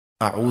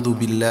أعوذ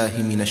بالله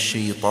من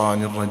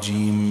الشيطان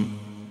الرجيم.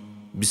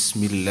 بسم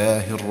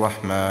الله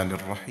الرحمن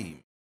الرحيم.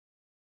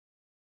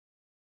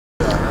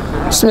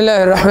 بسم الله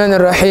الرحمن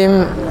الرحيم.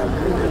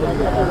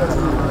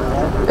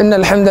 إن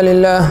الحمد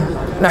لله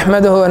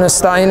نحمده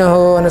ونستعينه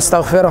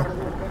ونستغفره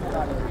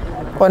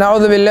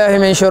ونعوذ بالله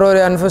من شرور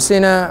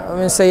أنفسنا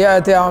ومن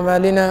سيئات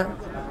أعمالنا.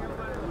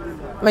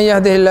 من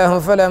يهده الله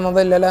فلا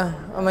مضل له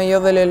ومن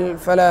يضلل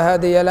فلا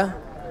هادي له،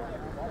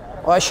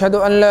 وأشهد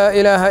أن لا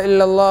إله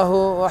إلا الله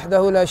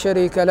وحده لا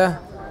شريك له،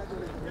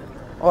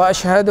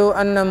 وأشهد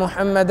أن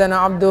محمدا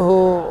عبده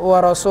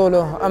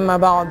ورسوله. أما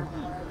بعد،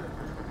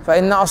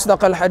 فإن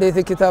أصدق الحديث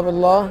كتاب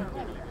الله،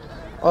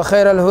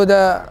 وخير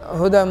الهدى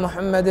هدى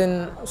محمد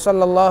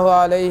صلى الله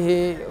عليه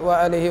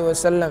وآله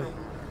وسلم،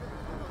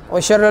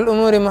 وشر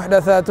الأمور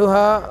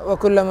محدثاتها،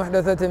 وكل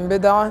محدثة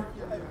بدعة،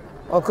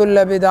 وكل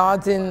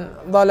بدعة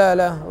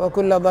ضلالة،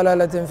 وكل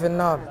ضلالة في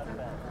النار.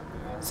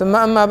 ثم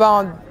أما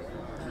بعد،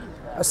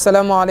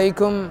 السلام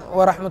عليكم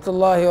ورحمة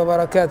الله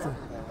وبركاته.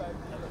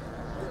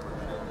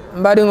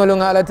 بعد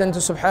نقولنا على تنت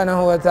سبحانه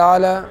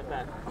وتعالى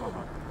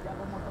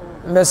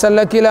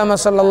بسلا كلام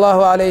صلى الله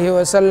عليه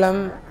وسلم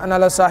أنا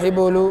لا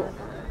صاحبولو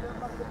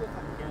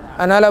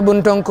أنا لا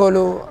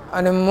بنتونكولو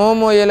أنا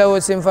مومو يلا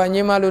وسنفاني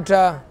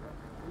مالوتا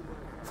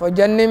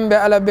فجنم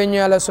بألا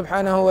بنيو على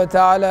سبحانه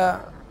وتعالى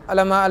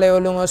على ما عليه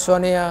ولونغ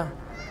سونيا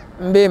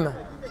مبيما.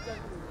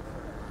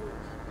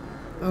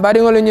 بعد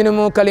نقولنا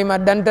نمو كلمة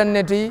دانتان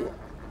نتي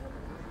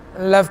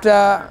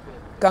lafta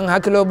kan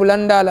hakilo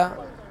bulandala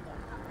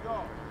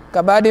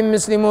kabadi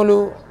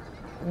muslimulu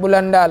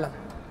bulandala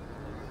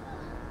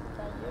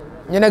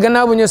ñene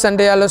gannaaw bu ñu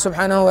sante yàlla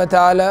subhanahu wa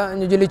taala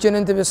ñu julli ci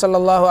yonent bi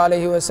sallallahu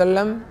alayhi wa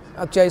sallam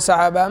ak ci ay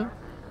sahabaam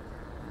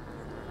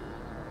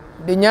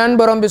di ñaan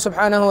borom bi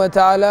subhanahu wa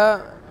taala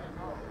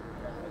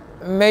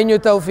may ñu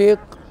tawfiq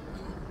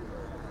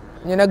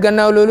ñu ne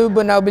gannaaw loolu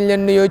gannaaw bi ñu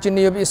leen nuyoo ci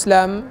nuyób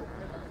islam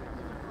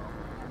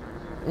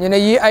ñu ne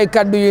yii ay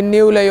kaddu yu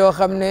néew la yoo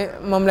xam ne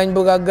moom lañ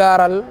bëgg a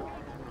gaaral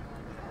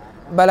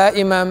balaa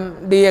imam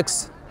di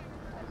yegsi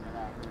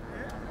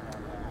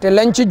te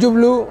lañ ci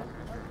jublu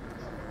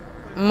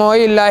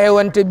mooy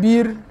laayewante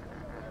biir,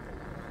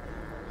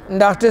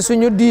 ndaxte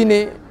suñu diine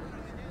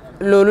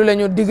loolu la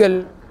ñu digal,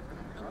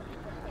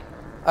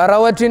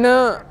 rawatina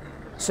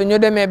suñu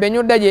demee ba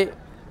ñu daje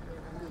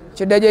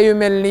ci daje yu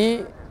mel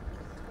nii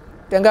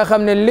te nga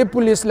xam ne lépp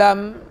lislaam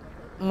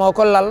moo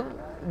ko lal,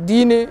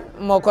 diine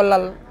moo ko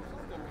lal.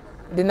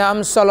 Dina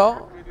am solo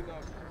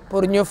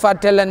pour ñu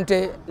fàttalante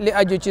li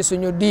aju ci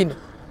suñu diin.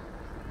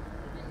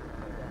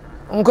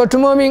 Nko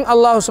tumomin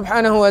Allah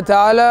subhanahu wa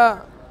ta'ala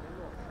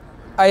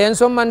ayen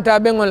so manta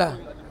bengola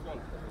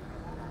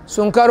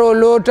sunkaro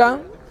lota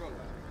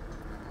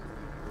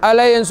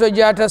ala yen so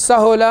jata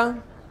sahola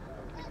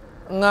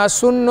nga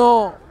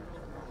sunno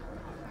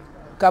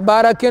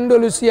kabara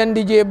kendolu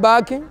siyandi je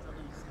baki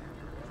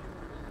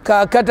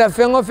ka kata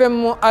fengo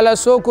femmo ala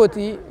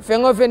sokoti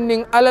fengo fen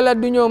ning ala la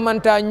duño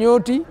manta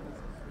ñoti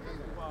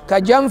ka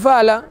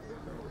jamfala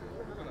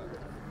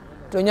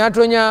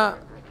tonya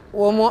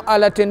womo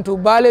ala tentu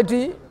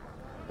baleti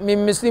min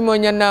mislimo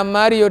ñanna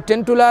mario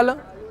tentulala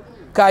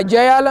ka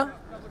jayala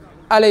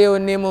ala yo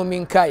nemo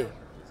min kay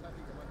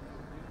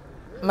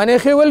mane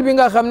xewal bi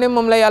nga xam ne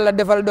moom la yàlla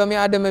defal doomi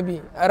adama bi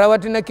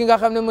rawatina ki nga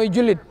xam ne mooy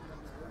jullit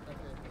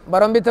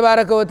borom bi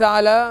tabaraka wa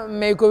taala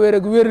may ko wér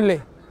ak wérle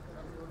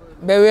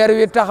ba weer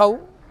wi taxaw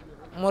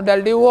mu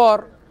dal di woor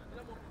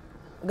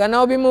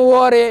gannaaw bi mu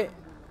wooree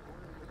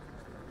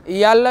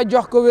yàlla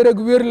jox ko wér ak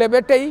wérle ba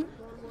tey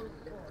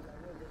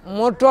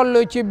mu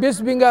toll ci bés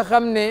bi nga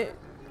xam ne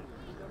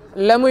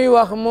la muy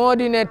wax moo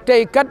di ne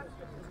tey kat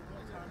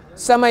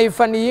samay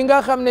fan yi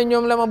nga xam ne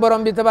ñoom la ma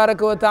borom bi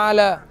tabaraka wa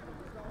taala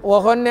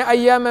waxoon ne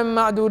ayyaman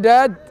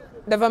maadudaat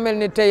dafa mel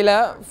ni tey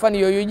la fan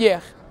yooyu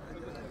jeex.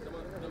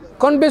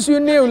 kon bés yu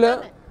néew la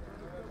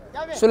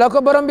su la ko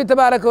borom bi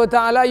tabaraka wa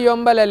taala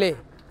yombalalee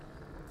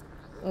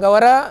nga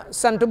war a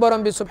sant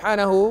borom bi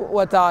subhanahu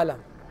wa taala.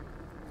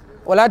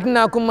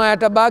 walatina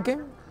kummayata bake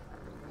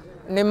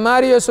ne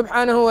mario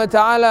subhanahu wa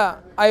taala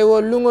ay wo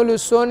lungolu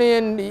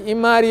soneyendi i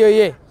mario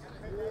ye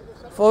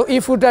fo i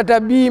futata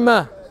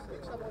bima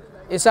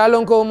e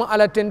salon ko womo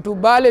ala tentu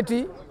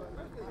baleti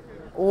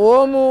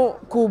womo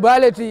ku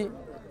baleti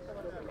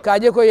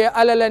kaje ko ye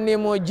alala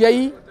nemo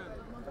jayi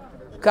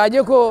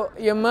kaje ko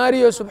ye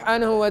mario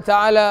subhanahu wa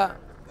taala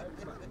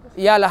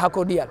yala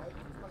hako diyal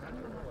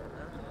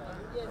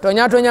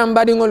toña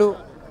mbaɗigolu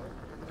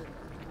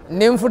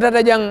nin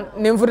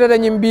futata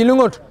ñin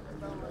biluŋoto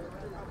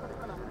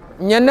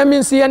ñanna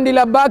min siyandi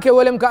la baake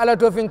wolem ka ala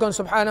tofin kon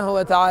subhanahu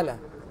wa taala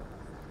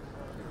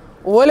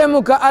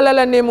wolemu ka ala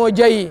la nemo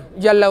jayi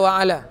jalla wa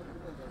ala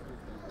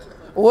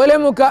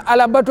wolemu ka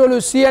ala batolu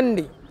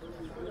siyandi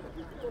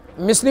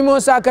misilimo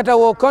sakata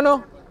wo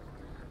kono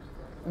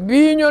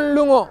biñol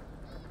luŋo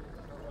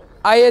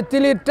aye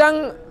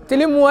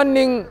tili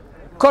muwannin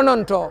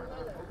kononto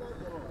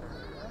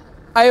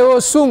aye wo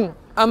suŋ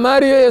a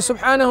mario ye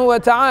subhanahu wa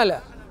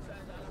taala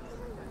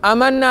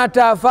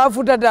amannata fa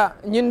futata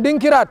ñin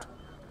dinkiratu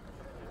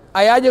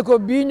ayaje ko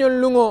biñol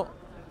luŋo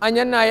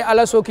anyanna ay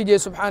ala sokije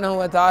subhanahu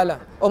wa ta'ala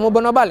o mo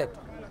bono balet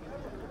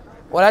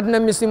walatna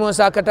mislimo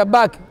sakata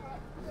bake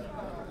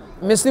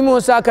mislimo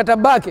sakata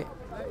bake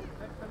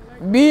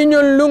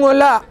biñol lungo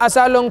la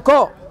asalon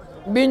ko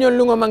biñol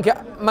lungo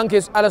manke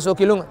ala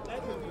soki lungo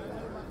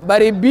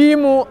bari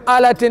bimu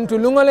ala tentu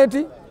lungo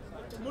leti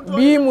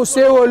bimu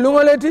sewo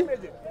lungo leti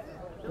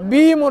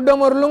bimu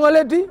domor lungo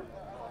leti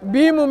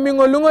bimu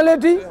mingo lungo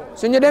leti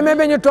suñu demee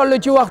be ñu toll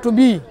ci waxtu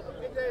bii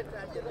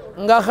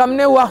nga xam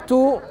ne waxtu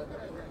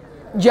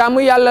jaamu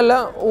yàlla la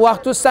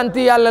waxtu sant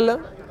yàlla la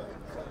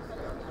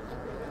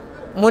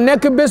mu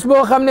nekk bés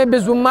boo xam ne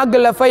bés bu màgg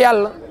la fa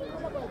yàlla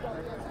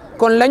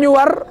kon la ñu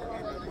war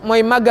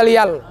mooy màggal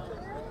yàlla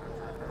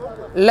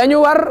la ñu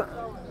war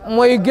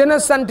mooy gën a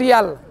sant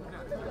yàlla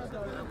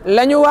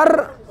la ñu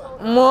war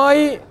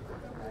mooy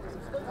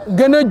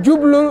gën a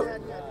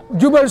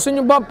jubal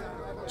suñu bopp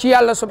ci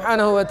yàlla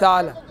subhanahu wa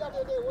taala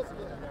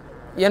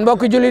yéen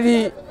mbokk jullit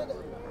yi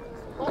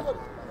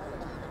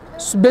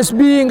bés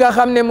bii nga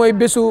xam ne mooy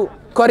bésu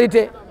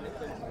korité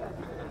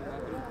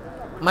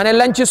ma ne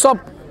lañ ci sopp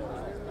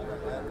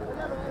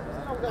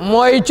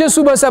mooy ca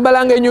suba sa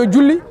balaa ngay ñëw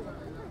julli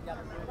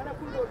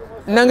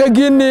na nga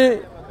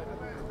génne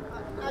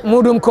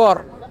mudum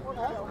koor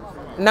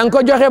na nga ko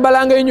joxe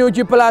balaa ngay ñëw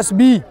ci place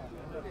bii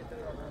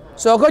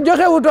soo ko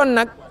joxe wutoon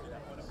nag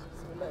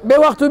ba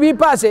waxtu bi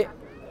passé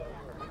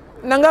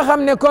na nga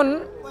xam ne kon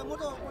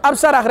ab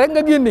sarax rek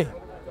nga génne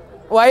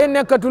waaye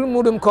nekkatul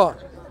mudum koor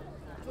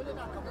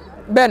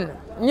benn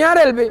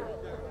ñaareel bi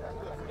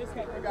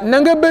na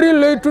nga bëri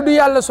looy tudd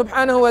yàlla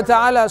subhanahu wa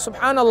taala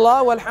subhanallah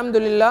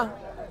walhamdulillah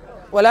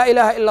wa la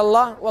ilaha illa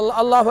allah wala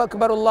allahu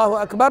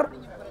akbar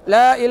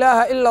la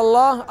ilaha illa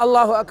allah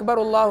allahu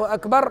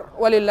akbar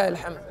walillahi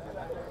alhamd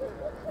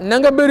na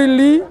nga bëri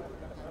lii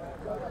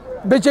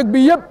bëccëg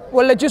bi yëpp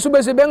wala ci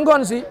suba si ba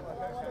ngoon si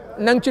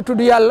na nga ci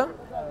tudd yàlla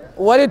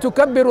wali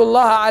tukabbiru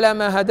llaha ala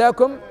ma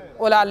hadakum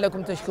wa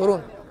laallakum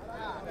tashkurun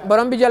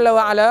borom bi jalla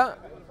wa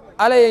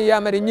ala yen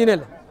yamari ñine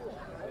la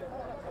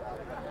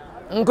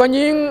nko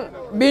ñin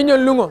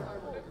biñol lungo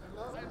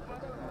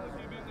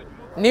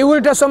ni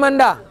wulta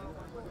somanda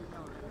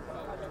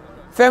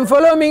fen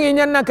folo min i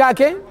ñanna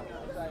kake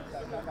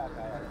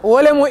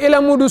wole mu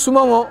ila mudu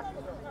sumango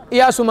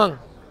ya sumang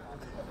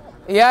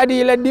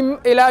yaadi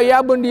ila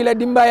yabondi ila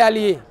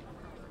dimbayali ye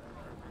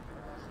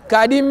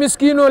kadi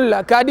miskinol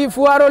la kadi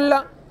fuwarol la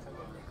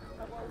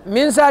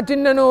min sa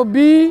tinnano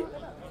bi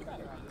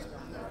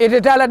ite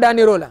tala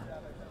daniro la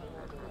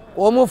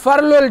wo mu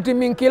farlol ti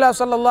min kila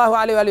sallallahu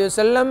alaihi wa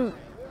sallam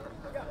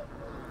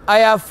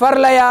aya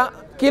farlaya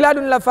kila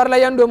dun la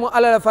farlayando mu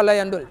ala la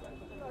farlayandol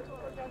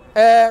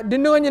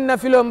dindiŋo ñiŋ na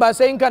filoo mba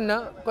seyin kaŋ na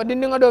ko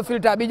dindiŋo do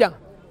filta bi jaŋ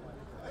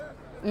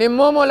ni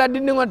momo la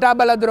dindiŋo ta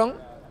bala doroŋ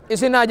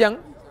isi na jaŋ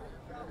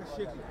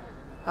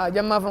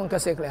jamma fon ka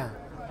Sheikh la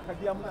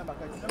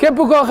képp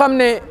koo xam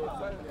ne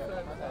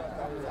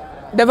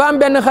dafa am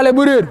benn xale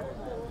bu réer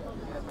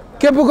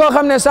képp koo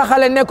xam ne sa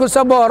xale nekkul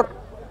sa boor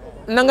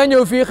na nga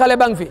ñëw fii xale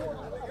bang fi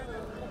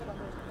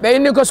ɓe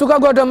inni ko suka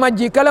goto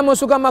majji kala mo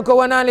suka makko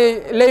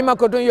wonali ley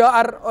makko tun yo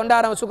ar o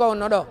ndara suka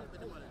wonno ɗo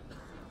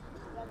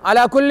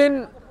ala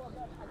kullin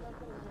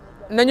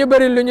nañu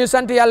bëri lu ñu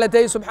sant yàlla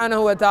tey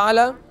subhanahu wa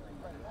taala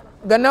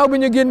gannaaw bi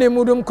ñu génnee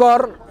mudum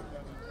koor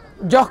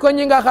jox ko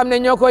ñi nga xam ne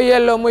ñoo ko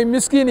yelloo mooy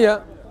miskin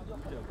ya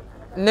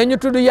nañu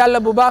tudd yàlla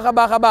bu baax a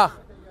baax a baax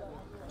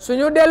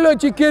suñu delloo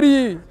ci kër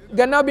yi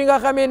gannaaw bi nga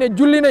xamee ne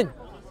julli nañ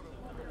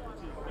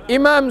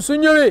imam su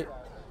ñëwee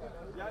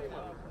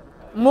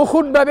mu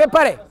xutba ba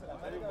pare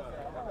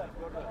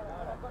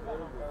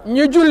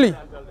ñu julli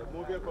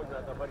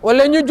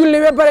wala ñu julli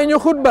ba pare ñu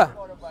xutba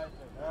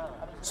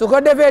su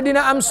ko defee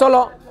dina am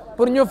solo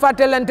pour ñu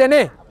fàttalante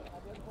ne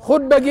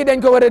xutba gi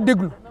dañ ko war a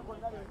déglu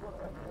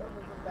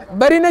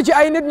bari na ci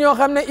ay nit ñoo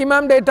xam ne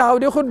imam day taxaw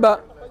di xutba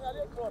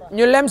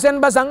ñu lem seen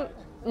basang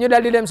ñu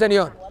dal di dem seen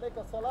yoon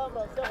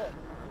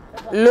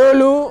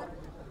loolu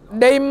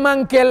day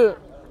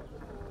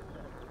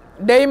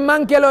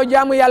mankeloo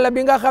jaamu yàlla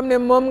bi nga xam ne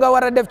moom nga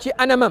war a def ci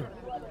anamam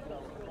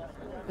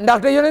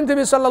ndaxte yonent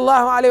bi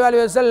sallallahu alayhi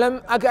wa sallam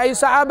ak ay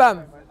sahabaam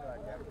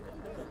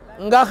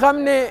nga xam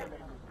ne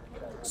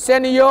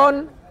seen yoon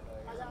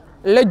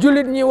la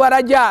julit ñi war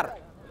a jaar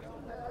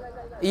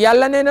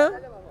yàlla ne na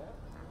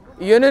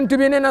yonent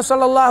bi ne na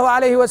sallallahu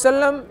alayhi wa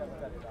sallam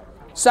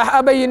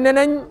sahaba yi ne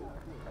nañ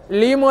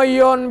lii mooy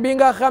yoon bi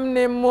nga xam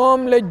ne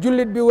moom la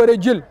julit bi war a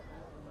jël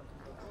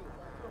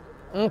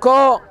nko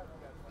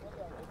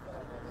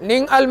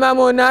ning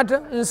almamo naata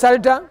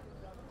nsalta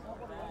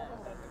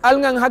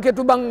alngan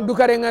haketu bang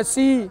dukare nga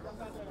si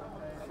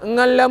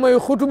ngan la moy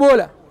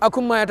khutubola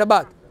akum mayata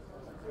baak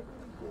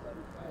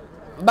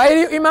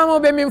bayri imamo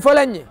be min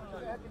folanye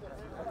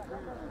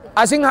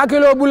asin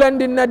hakilo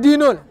bulandi na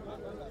dinol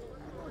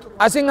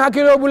asin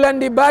hakilo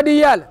bulandi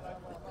badiyal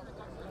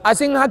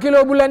asin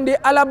hakilo bulandi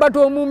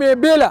alabato mume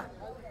bela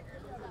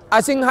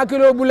asin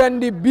hakilo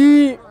bulandi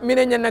bi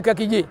mine nyanna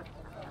kakiji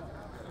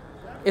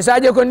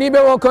isaje ko nibe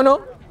wo kono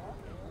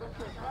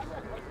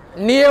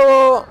niye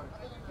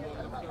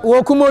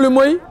wo kumolu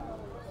moy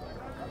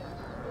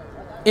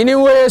ini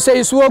woye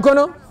sey suwo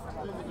kono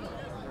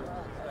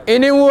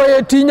ini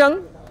woye tiñang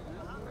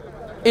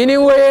ini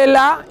woye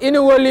la ini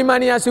wo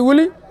limaniya si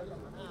wuli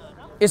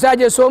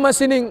isaje soma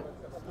sinin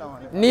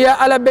niya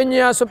ala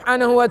beñoya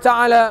subhanahu wa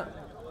ta'ala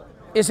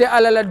ise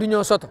ala la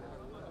duño soto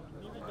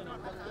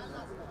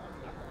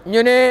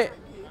ñu ne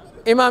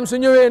imam su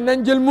ñëwee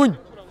nañ jël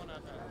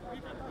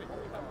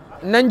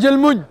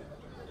muñ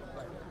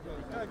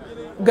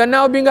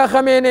gannaaw bi nga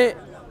xamee ne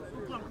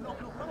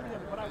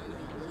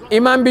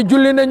imam bi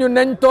julli nañu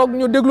nañ toog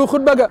ñu déglu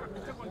xutba ga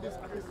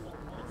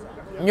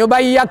ñu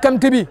bàyyi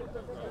yàkkamti bi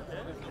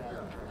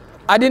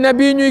adina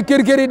bi ñuy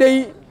kër-këri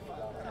day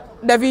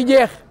dafi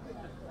jeex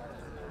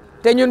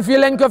te ñun fii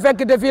lañ ko fekk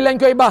te fii lañ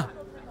koy ba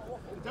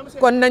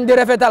kon nañ di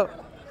rafetal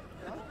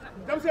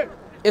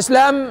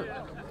islam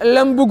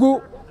lam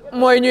bugu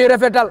mooy ñuy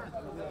rafetal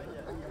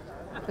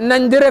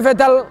nañ di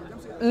rafetal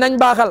nañ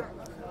baaxal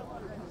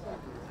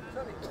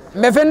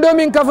mais fen do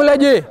min kafula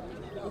je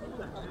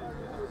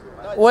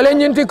wala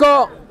ñinti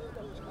ko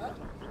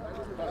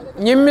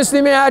ñim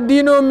muslimi a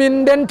dino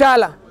min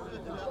dentala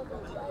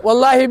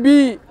wallahi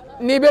bi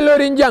ni be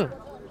lorin jang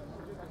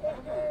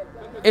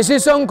isi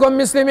sonko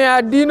muslimi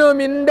a dino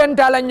min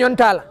dentala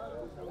ñontala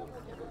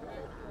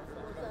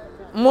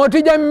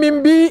moti jam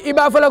min bi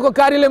iba fala ko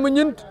karile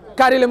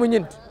mu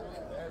ñint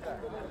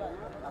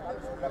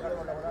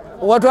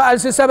woto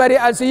alsi sabari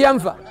alsi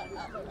yamfa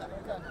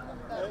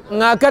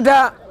nga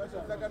kata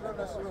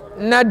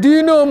na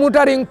dino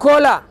mutarin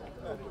kola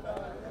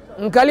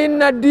nkalin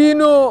na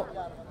dino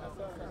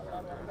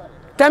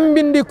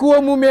tambindi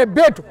kuwo mume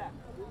betu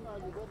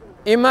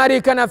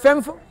imari kana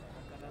fenfo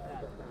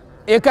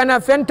e kana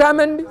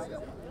fentamandi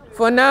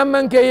fo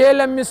namanke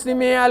yela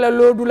muslimi ala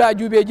lodula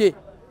jubeje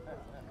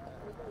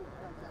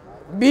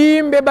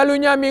bimbe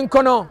balunya min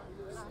kono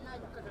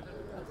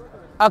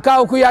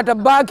akaw ku yata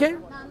bake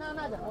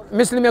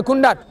muslime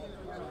kundat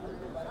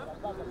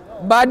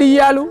badi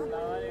yalu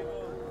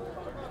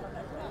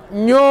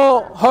ño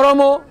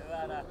horomo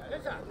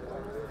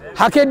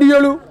hake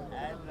diyolu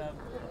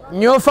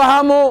ño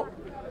fahamo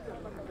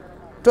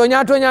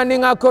toña ni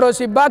nga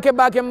korosi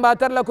bake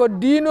mbatar la ko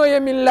dino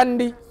yemin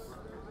landi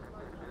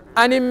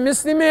ani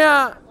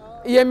muslimeya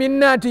yemin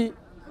nati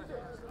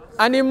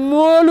ani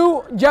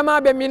molu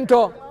jamaɓe min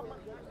to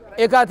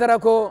e ka tara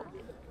ko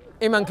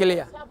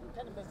imankiliya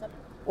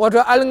woto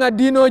alga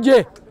dino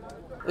je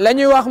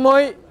lañuy wax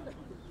mooy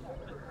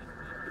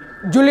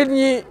julit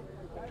ñi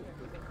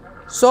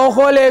soo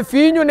xoolee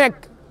fii ñu nekk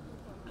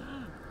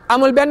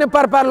amul benn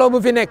parparloo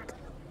bu fi nekk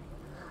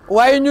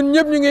waaye ñun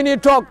ñëpp ñu ngi nii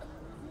toog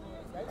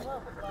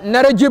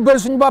nar a jébbal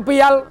suñ bopp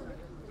yàlla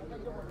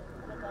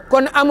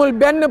kon amul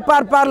benn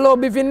parparloo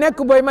bi fi nekk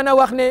booy mën a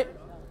wax ne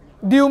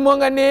diw mu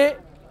nga nee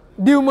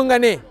diw mu nga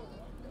nee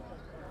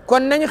kon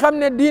nañ xam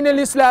ne diine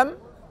l'islam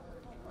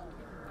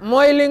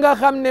mooy li nga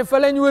xam ne fa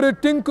lañ war a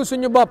tënk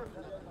suñu bopp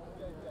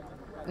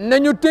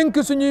nañu tënk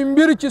suñuy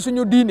mbir ci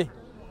suñu diine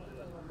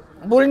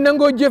bul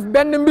nangoo jëf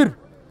benn mbir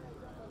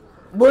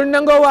bul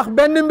nangoo wax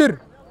benn mbir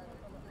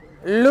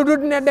lu dul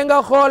ne da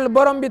nga xool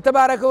borom bi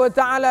tabaraka wa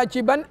taala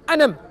ci ban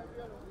anam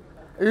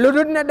lu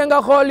dul ne da nga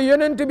xool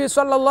yonent bi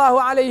sallallahu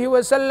alayhi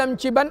wa sallam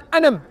ci ban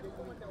anam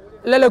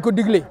la ko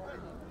digle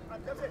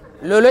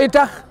looloy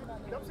tax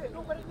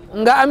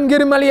nga am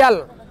ngërmal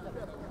yàlla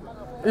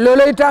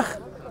looloy tax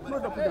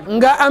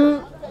nga am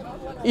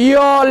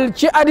yool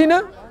ci àddina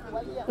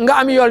nga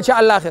am yool ci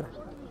àllaaxira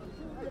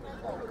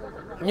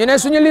ñu ne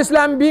suñu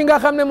lislaam bii nga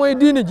xam ne mooy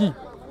diine ji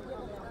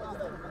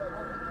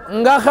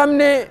nga xam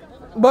ne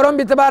borom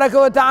bi tabaraka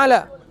wa taala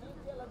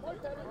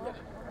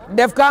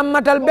def ka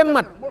matal ba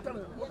mat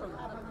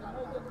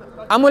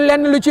amul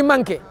lenn lu ci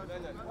manqué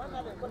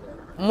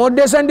mu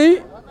desandi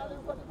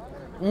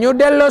ñu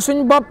delloo suñ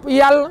bopp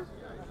yàlla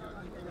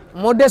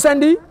mu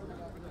desandi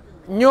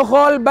ñu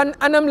xool ban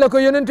anam la ko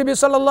yonent bi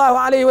sallallahu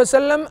alayhi wa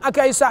sallam ak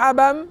ay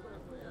sahabaam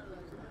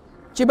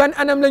ci ban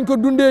anam lañ ko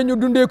dundee ñu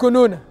dundee ko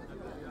noona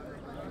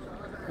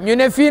ñu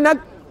ne fii nag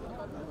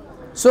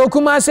soo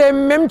commencé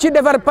même ci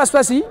defar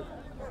pas-pas yi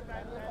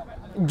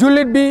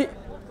jullit bi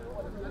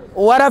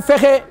war a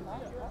fexe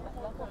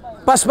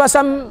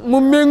pas-pasam mu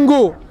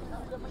méngoo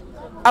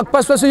ak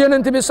pas-pasu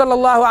yonent bi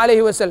sallallahu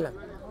alayhi wa sallam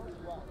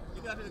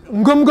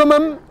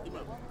ngëm-ngëmam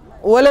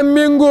wala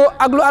méngoo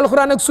ak lu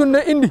alquran ak sunna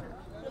indi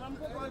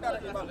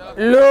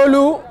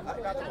loolu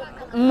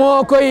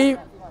moo koy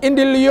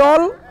indil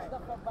yool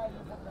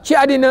ci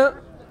àddina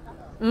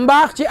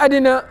mbaax ci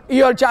àddina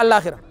yool ci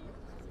àllaaxira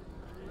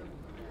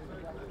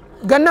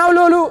gannaaw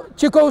loolu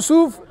ci kaw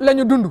suuf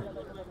lañu dund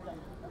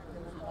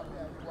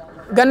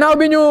gannaaw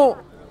bi ñu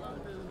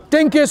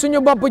tënkee suñu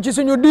bopp ci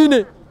suñu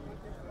diine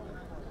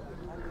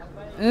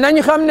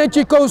nañ xam ne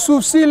ci kaw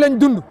suuf si lañ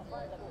dund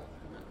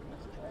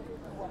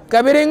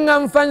kabiri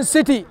ngam fan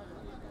siti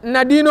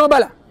na diino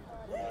bala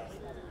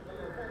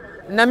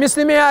na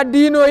misilime a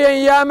diino yen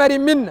yamari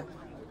minna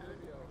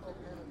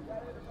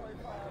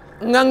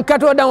ngan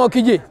kato dango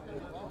kije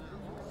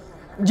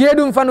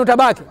jeeɗum fanuta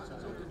baake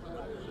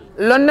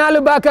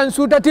lonnalu bakan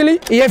suutatili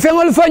ye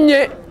feŋol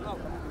foñe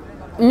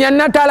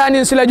ñanna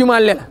talanin sila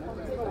jumal lela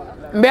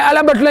mbe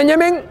ala batula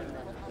ñameŋ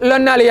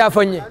lonnalu ya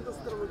foñe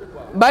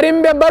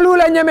barimbe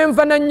balula nyamen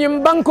fanan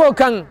nyim banko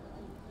kan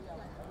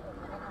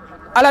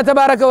Allah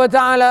tabaraka wa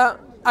ta'ala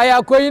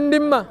aya ko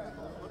indimma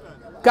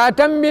ka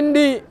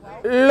tambindi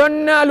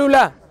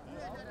lonnalula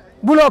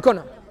bulo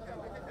kono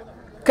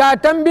ka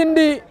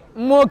tambindi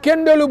mo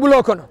kendolu bulo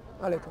kono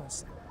alaykum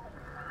assalam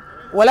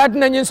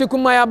walatina nyin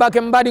sikuma ya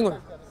bake mbadingol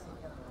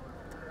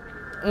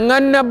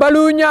nganna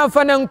balunya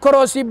fanan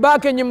korosi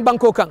bake nyim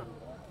banko kan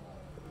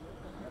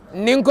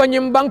ninko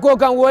nyim banko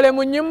kan wole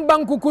mu nyim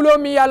banku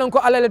kulomi yalon ko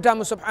alal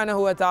tamu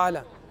subhanahu wa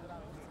ta'ala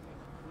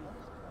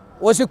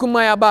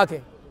wasikuma ya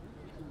bake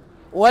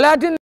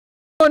walatin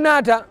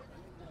nata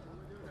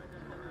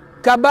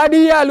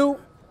kabadi yalu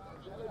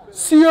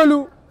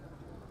siyolu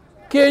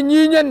ke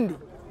nyinyandi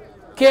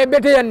ke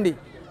beteyandi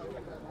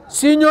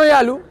sinyo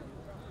yalu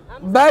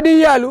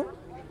badi yalu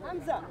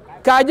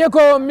kaje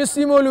ko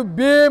misimolu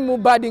be mu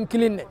badin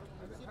kilinne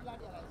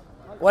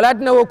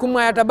walatina wo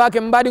kuma ya tabake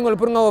mbadingol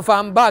pour nga wo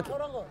fam bake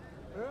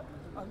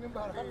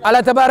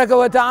Allah tabaraka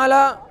wa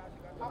ta'ala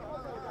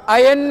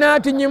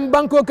ayennati nyim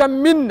banko kam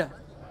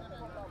minna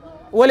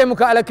wole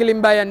muka ala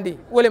kilim bayandi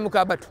wole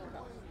muka batu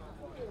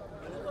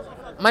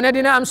mané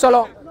dina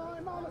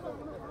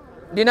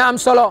am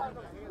solo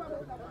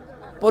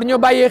pour ñu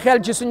bayyi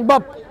xel ci suñ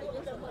bop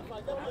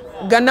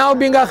gannaaw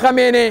bi nga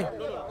xamé né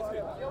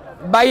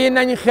bayyi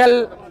nañ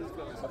xel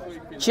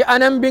ci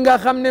anam bi nga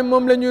xamné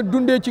mom lañu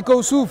dundé ci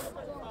kaw suuf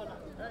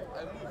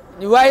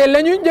waye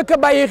lañu ñëk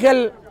bayyi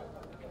xel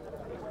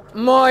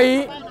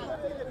moy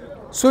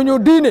suñu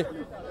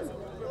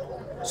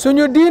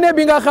diine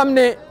bi nga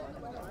xamné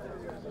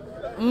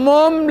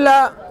mom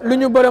la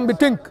luñu borom bi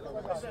teunk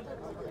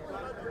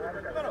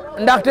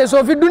ndaxte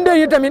soo fi dundee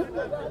yi tamit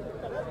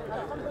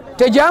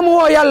te jaamu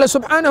woo yàlla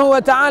subhanahu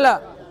wa ta'ala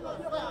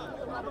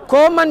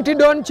koo manti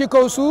doon ci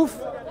kaw suuf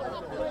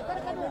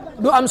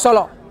du am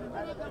solo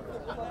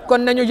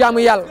kon nañu jaamu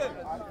yàlla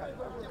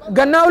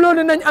gannaaw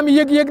loolu nañ am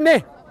yëg-yëg ne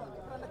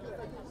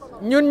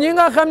ñun ñi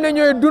nga xam ne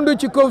ñooy dund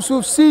ci kaw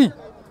suuf si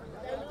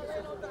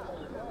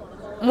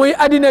muy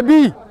adina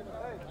bi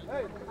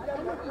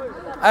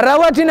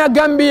rawatina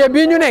Gambie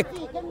bi ñu nekk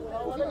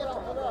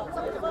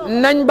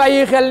nañ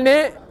bàyyi xel ne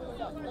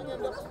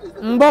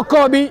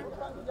mbokko bi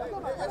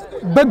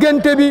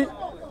bëggante bi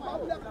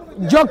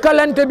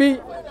jokkalante bi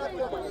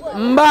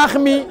mbaax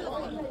mi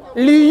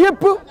lii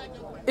yëpp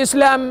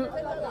islam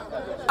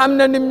am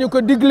na nim ñu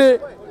ko digle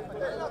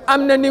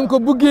am na nim ko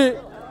buggee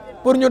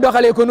pour ñu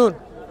doxalee ko noonu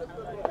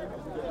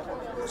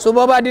su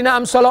boobaa dina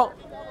am solo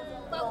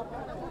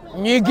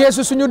ñuy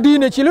geesu suñu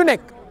diine ci lu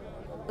nekk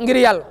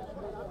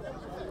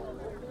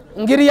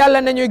ngir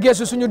yàlla na ñuy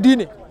geesu suñu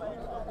diine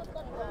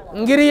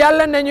ngir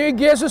yàlla na ñuy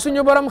geesu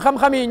suñu borom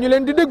xam-xam yi ñu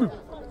leen di déglu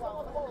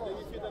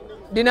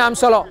dina am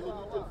solo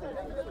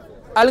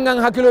alngan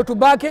hakkilotu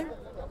baake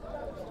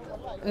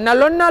na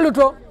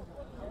lonnaluto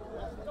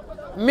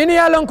min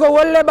yalon ko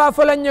wolle ba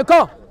folanye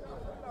ko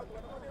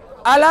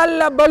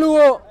alalla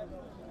baluwo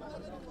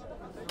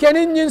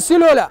kenin nyin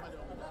silola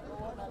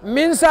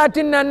min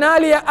satinna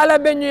naliya ala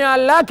benyya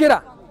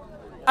lakira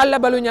alla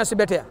balunya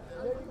sibetea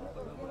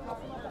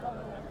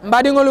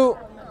mbadingolu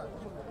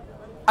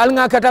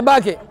alnga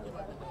katabake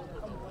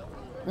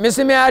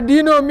misime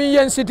adino mi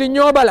yen siti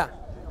nyobala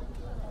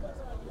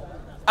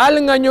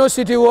alnga nyo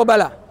siti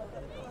wobala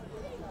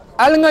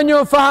alnga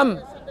nyo faham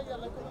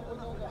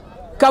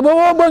kabo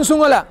wo bon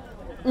sungola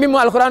mimo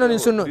alqur'ano ni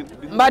sunno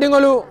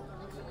mbadingolu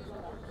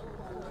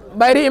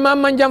bayri imam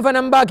man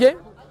jamfana mbake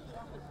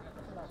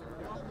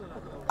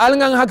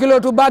alngang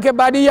hakilotu bake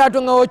badi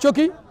yato nga wo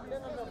choki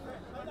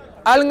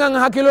alngang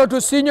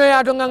hakilotu sinyo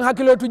yato ngang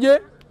hakilotu je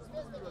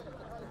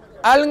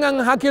alngang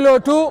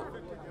hakilotu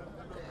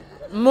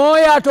mo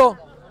yato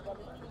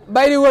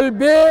bayri wol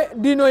be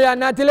dino ya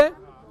natile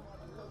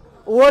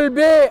wol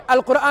be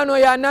alqur'ano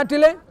ya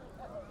natile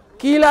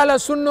kila la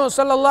sunno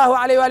sallallahu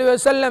alaihi wa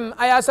sallam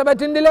aya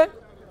sabatindile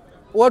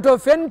woto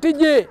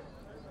fentije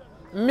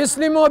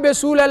muslimo be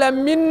sulala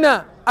minna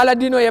ala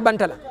dino ya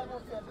bantala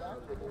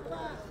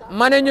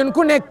mané ñun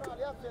ku nek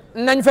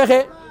nañ fexé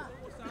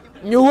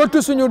ñu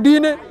wottu suñu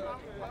diiné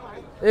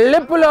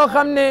lépp lo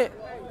xamné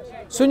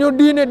suñu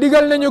diiné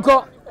digal nañu ko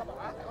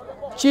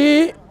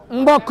ci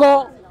mbokko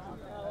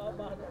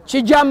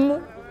ci jamm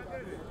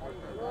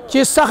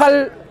ci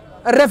saxal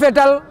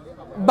rafetal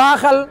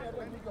baxal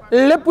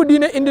lépp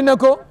diiné indi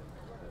nako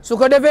su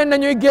ko défé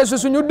nañuy geessu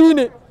suñu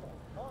diiné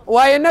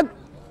waye nak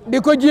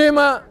diko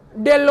jéema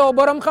dello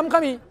borom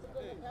xam-xam yi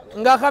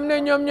nga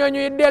xamne ñom ñoo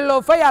ñuy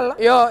dello fa yàlla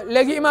yo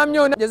legi imam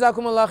ñëw na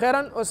jazakumullahu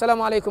khairan wa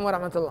assalamu alaykum wa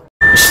rahmatullah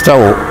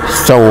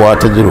استووا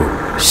واعتدلوا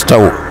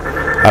استووا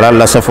على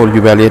الله صفوا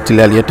الجبال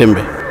يتلال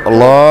يتمبه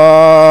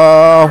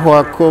الله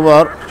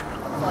أكبر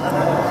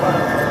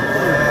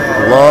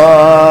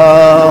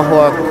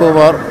الله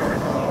أكبر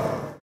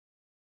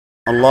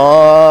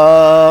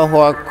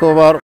الله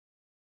أكبر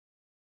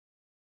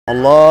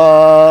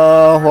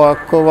الله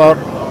أكبر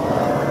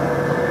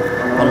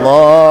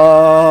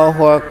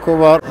الله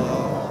أكبر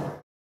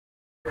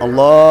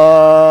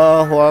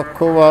الله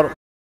أكبر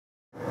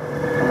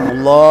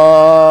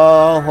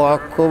الله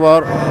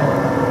أكبر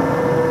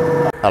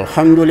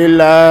الحمد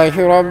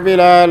لله رب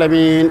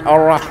العالمين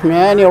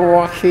الرحمن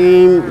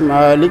الرحيم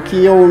مالك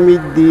يوم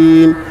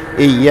الدين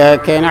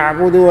إياك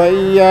نعبد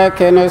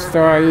وإياك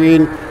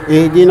نستعين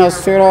اهدنا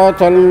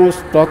الصراط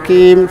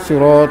المستقيم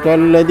صراط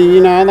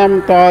الذين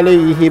أنعمت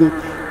عليهم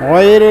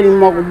غير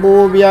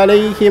المغضوب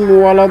عليهم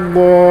ولا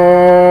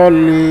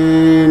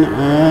الضالين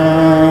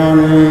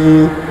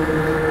آمين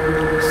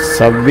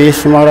سبح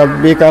اسم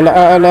ربك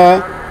الأعلى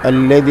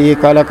الذي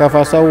خلق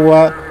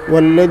فسوى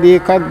والذي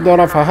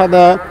قدر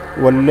فهدى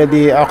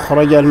والذي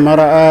أخرج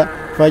المرعى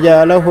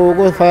فجعله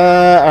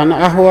غثاء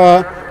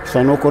أحوى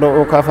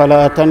سنقرئك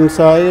فلا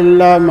تنسى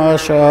إلا ما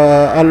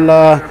شاء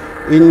الله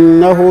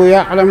إنه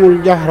يعلم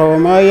الجهر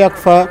وما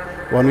يخفى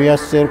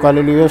ونيسرك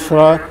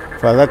لليسرى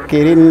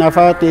فذكر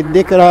النفات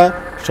الذكرى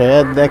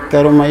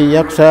سيذكر من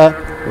يخشى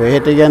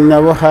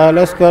ويتجنبها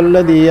الأشقى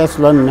الذي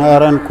يصلى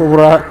النار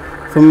الكبرى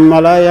ثم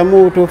لا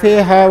يموت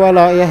فيها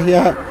ولا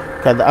يحيا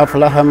قد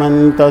أفلح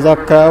من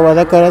تزكى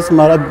وذكر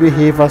اسم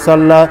ربه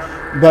فصلى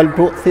بل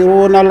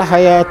تؤثرون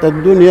الحياة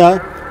الدنيا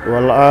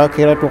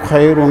والآخرة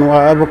خير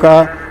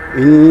وأبقى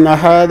إن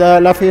هذا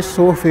لفي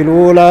الصحف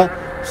الأولى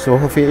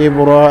صحف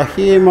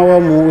إبراهيم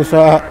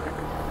وموسى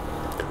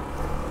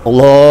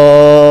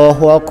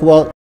الله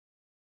أكبر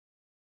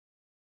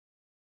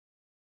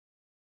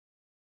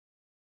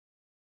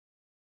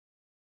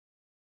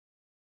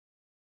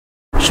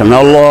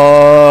سمع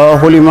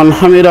الله لمن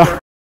حمده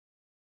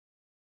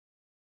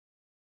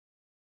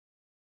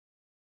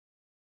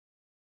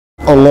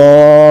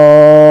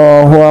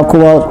الله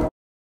أكبر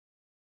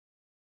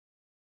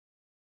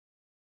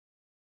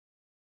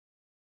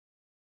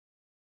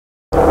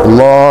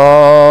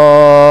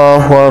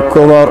الله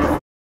أكبر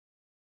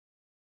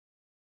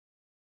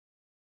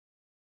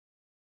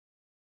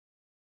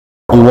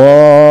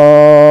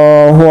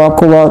الله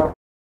أكبر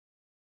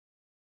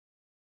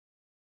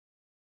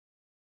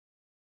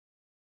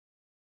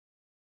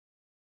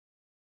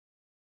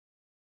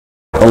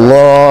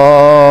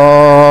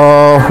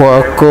الله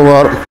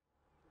أكبر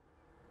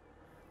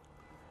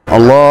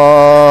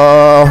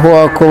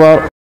الله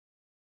أكبر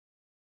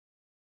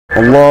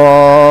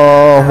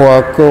الله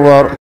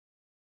أكبر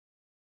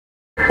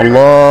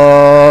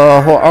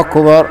الله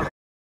أكبر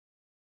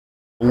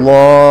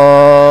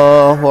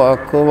الله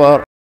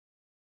أكبر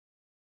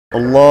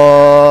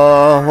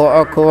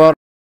الله أكبر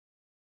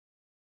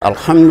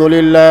الحمد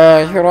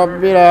لله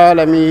رب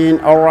العالمين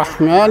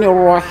الرحمن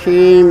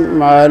الرحيم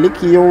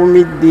مالك يوم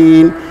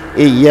الدين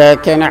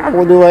إياك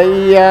نعبد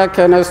وإياك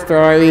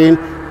نستعين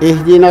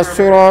اهدنا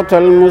الصراط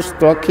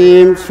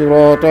المستقيم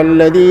صراط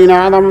الذين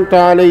أنعمت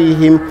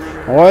عليهم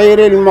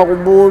غير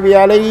المغضوب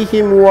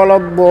عليهم ولا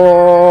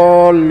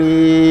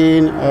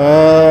الضالين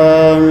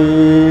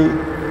آمين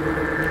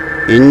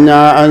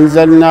إنا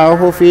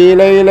أنزلناه في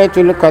ليلة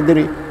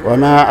القدر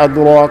وما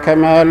أدراك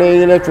ما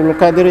ليلة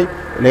القدر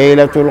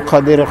ليلة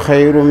القدر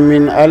خير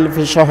من 1000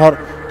 شهر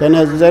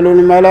تنزل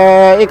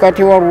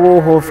الملائكة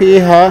والروح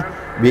فيها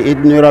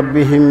بإذن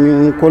ربهم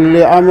من كل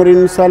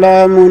أمر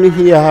سلام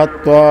هي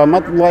حتى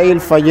مطلع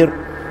الفجر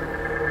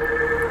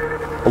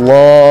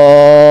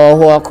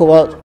الله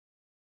أكبر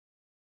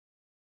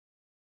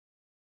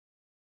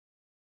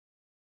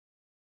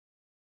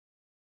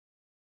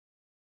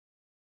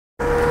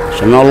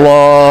سمع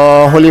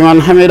الله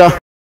لمن حمده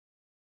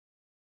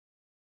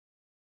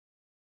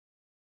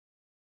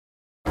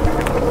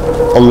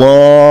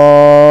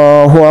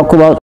الله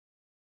أكبر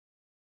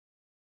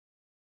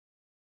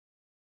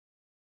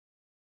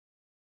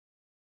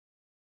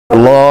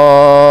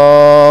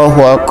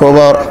الله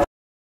أكبر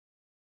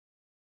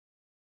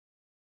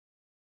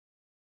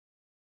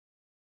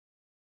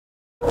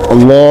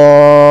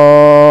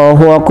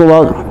الله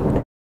أكبر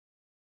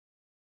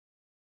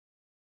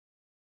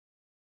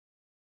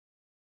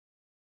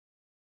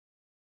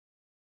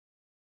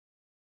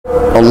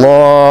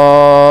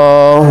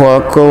الله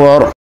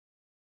أكبر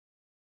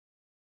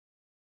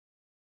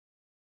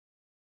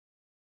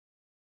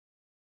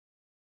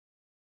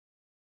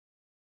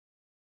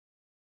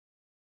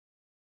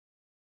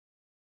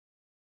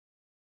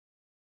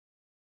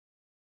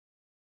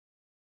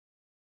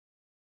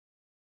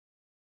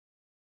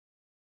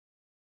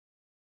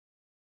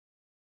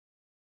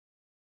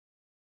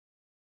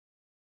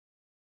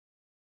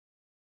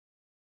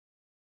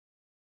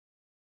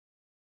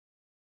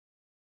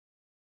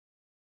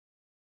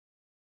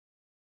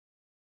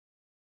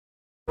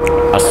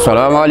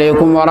السلام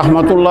عليكم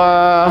ورحمة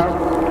الله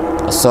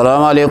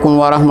السلام عليكم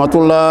ورحمة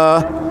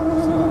الله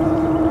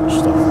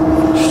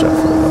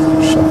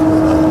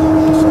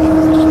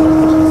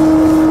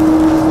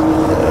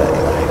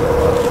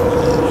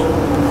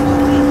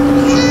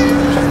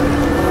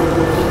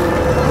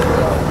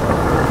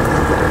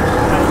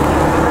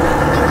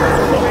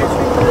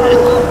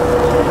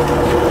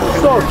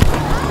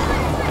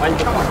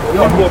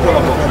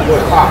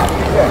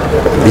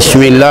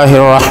بسم الله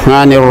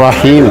الرحمن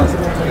الرحيم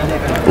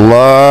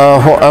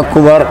الله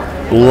أكبر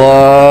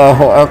الله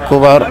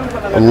أكبر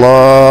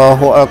الله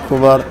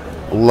أكبر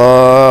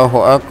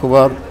الله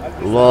أكبر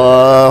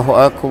الله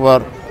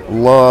أكبر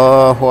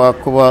الله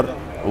أكبر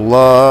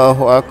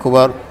الله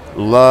أكبر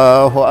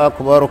الله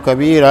أكبر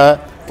كبيرا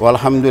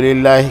والحمد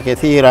لله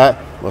كثيرا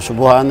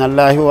وسبحان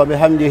الله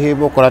وبحمده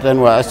بكرة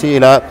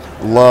وأصيلا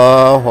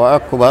الله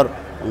أكبر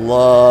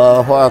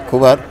الله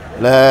أكبر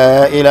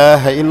لا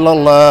إله إلا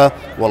الله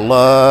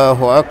والله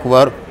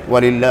أكبر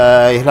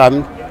ولله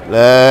الحمد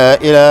لا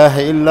إله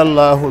إلا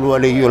الله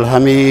الولي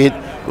الحميد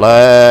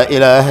لا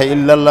إله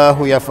إلا الله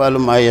يفعل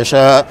ما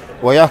يشاء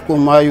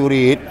ويحكم ما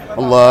يريد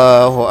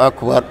الله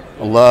أكبر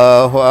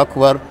الله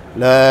أكبر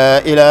لا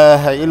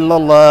إله إلا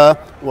الله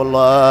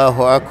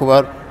والله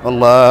أكبر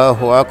الله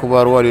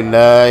أكبر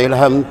ولله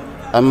الحمد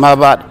أما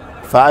بعد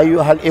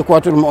فأيها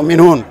الإخوة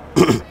المؤمنون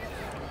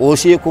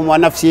أوصيكم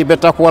ونفسي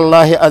بتقوى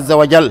الله عز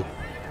وجل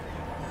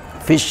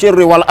في الشر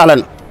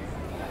والألن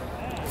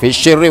في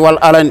الشر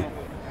والألن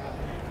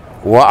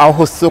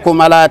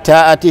وأحثكم على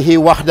طاعته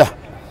وحده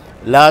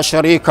لا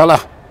شريك له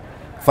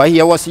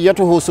فهي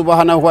وصيته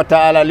سبحانه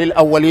وتعالى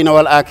للأولين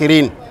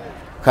والآخرين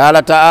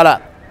قال تعالى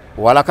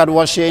ولقد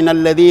وصينا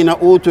الذين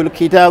أوتوا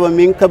الكتاب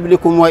من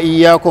قبلكم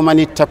وإياكم أن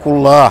اتقوا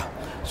الله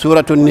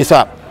سورة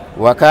النساء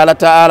وقال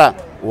تعالى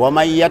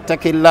ومن يتق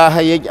الله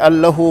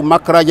يجعل له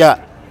مخرجا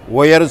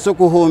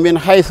ويرزقه من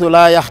حيث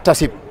لا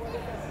يحتسب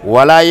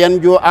ولا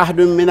ينجو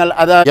أحد من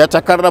العذاب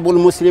يتقرب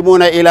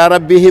المسلمون إلى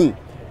ربهم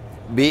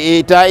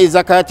بإيتاء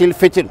زكاة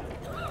الفطر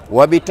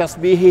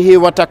وبتسبيحه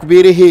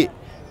وتكبيره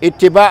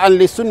اتباعا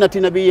لسنة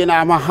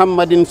نبينا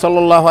محمد صلى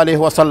الله عليه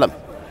وسلم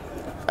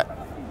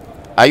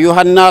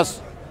أيها الناس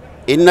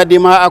إن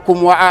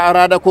دماءكم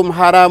وأعراضكم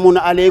حرام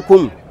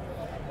عليكم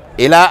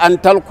إلى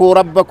أن تلقوا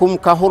ربكم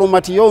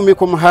كحرمة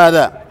يومكم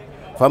هذا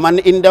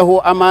فمن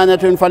عنده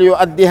أمانة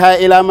فليؤدها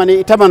إلى من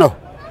ائتمنه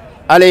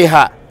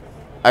عليها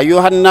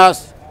أيها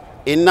الناس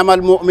إنما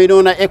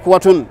المؤمنون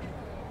إخوة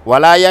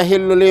ولا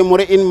يحل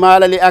لامرئ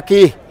مال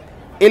لأخيه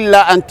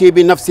إلا أن تيب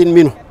بنفس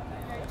منه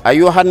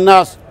أيها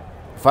الناس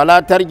فلا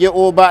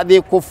ترجعوا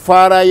بعدي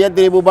كفارا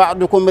يضرب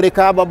بعضكم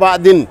ركاب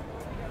بعض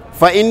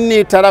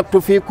فإني تركت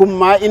فيكم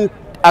ما إن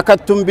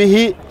أكدتم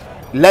به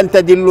لن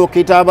تدلوا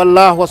كتاب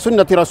الله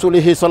وسنة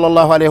رسوله صلى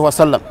الله عليه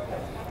وسلم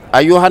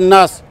أيها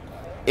الناس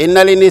إن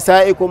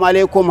لنسائكم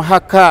عليكم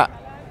حقا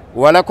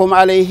ولكم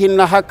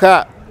عليهن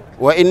حقا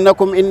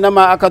وإنكم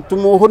إنما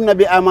أكدتموهن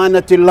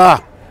بأمانة الله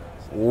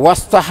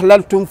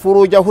واستحللتم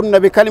فروجهن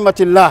بكلمة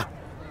الله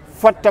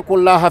فاتقوا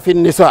الله في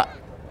النساء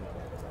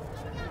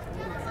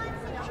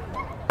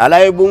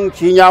alaybun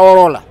ci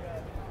ñaworola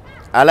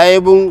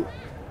alaybun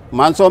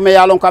man so me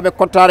yalon ka be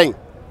kottaren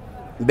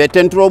be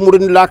tentro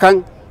murin lakan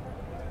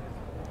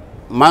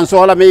man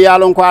so la me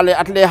yalon ko ale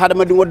atle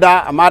hadama dingo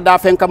da ma da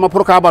fen kama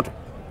pour ka bato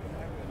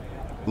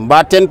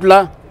mba tentla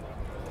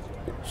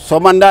so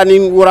mandani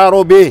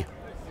wuraro be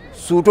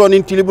suto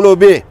nin tilibulo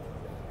be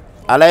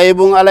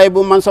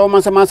alaybun man so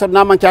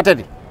na man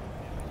catati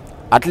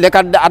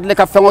atle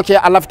ka fengo ke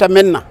alafta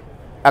menna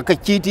aka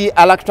citi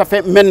alafta fe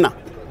menna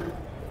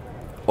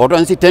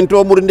oton si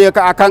tentro murde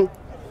ka akan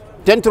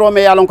tentro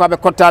me yalon ko be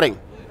kottaren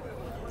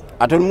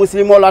atol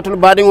muslimol atol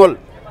badingol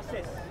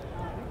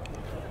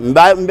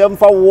mbem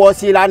fa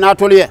wosila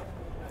natoliye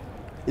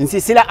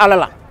insi sila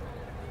alala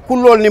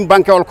kullol nim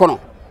bankewol kono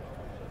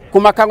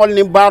kuma kangol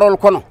nim barol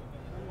kono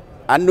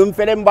andum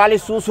fele mbali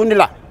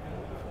susundila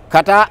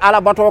kata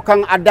ala bato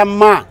kan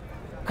adamma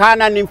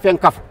kana nim fen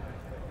kaf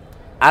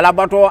ala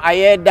bato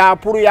aye da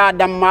pour ya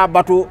damma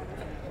bato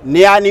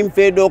niya nim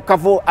fe do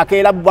kafo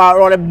akela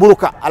barole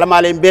buruka ala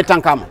male be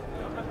tankama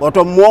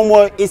oto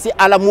momo isi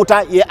ala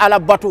muta ye ala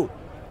bato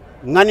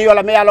ngani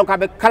yola me yalon ka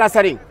be kala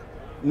sarin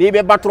ni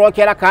be batro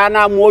kela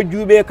kana mo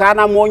jube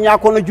kana mo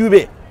nyakono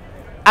jube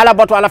ala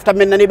bato alafta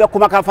men ni be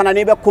kuma ka fana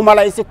ni be kuma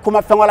la isi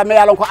kuma fengola me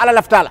yalon ko ala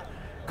laftala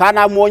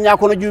kana mo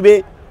nyakono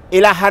jube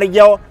ila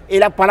harjaw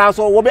ila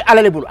palaso wobe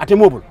ala lebul ate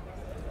mobul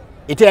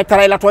ite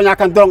taray la tonya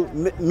kan don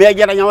me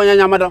jeda nyawanya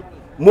nyamada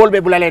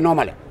molbe bulale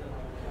normale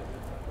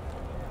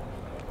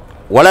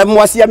wala mo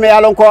wasiya me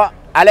yalon ko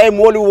alay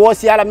moli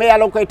wosiya me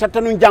yalon ko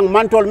tatanu jang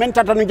mantol men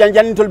tatanu jang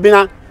janintol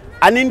bina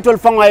anintol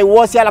fangay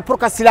wosiya pour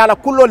ka silala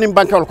kullo nim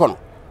bankol kono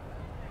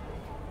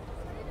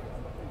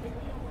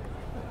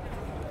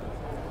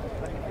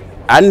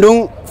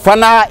andun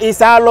fana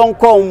isalon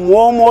ko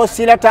momo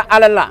silata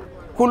alala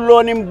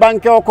kullo nim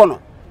banko kono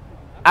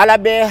ala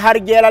be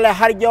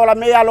harjela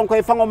me yalon ko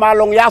fango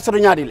malong yasoto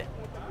nyaadile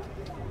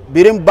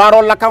birim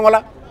barol la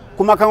kangola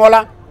kuma kangola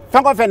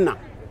fango fenna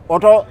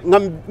oto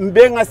ngam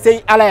mbe nga sey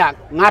alaya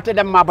ngate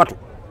dem ma batu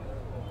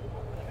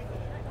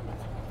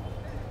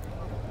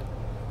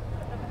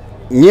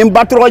nyim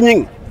batro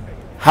nying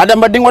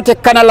hadama dingote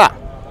kanala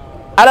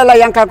alala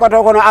yanka ko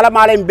to kono ala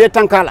male mbe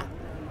tankala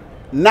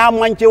na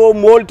manche wo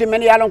molti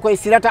men yalon koy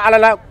silata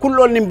alala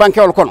kullol nim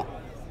bankewol kono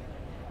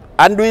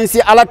andu insi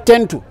ala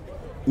tentu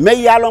me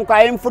yalon ko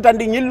ayem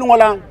futandi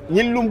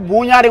nyillum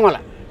buñari ngola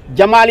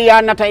jamali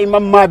ya nata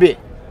imam mabe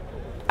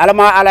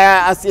alama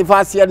ala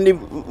asifasiyan ni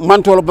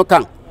mantol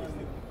bukan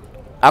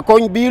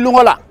akon bilu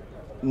ngola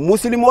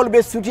muslimol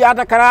be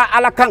sutiyata kara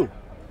ala kan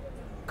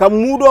kam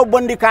mudo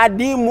bondi ka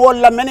di mol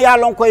la men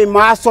yalon koy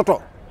ma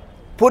soto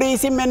pour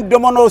isi men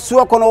domono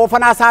suwa kono wo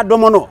fana sa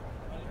domono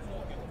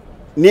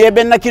ni e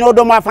benna kino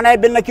domo fana e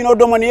benna kino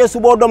domo ni e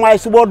subo domo ay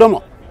subo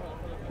domo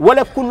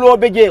wala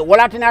kulloɓe je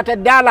wala tinata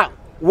dala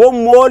wo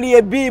mooli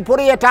e bi pour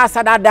yeta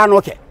sada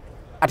danoke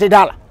ate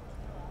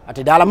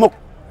dala mok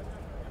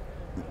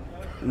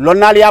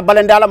lonnal ya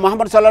balendala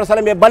Muhammad sallallahu alaihi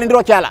wasallam e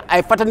balindiro ciala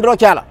ay fatandiro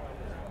ciala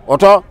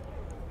oto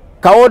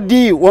kawo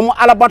di womo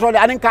ala batode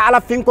anin ka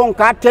ala finkon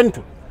ka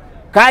tentu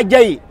ka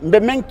jayi mbe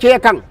men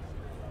cekan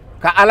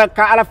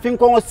ka ala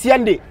finkon o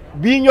siyandi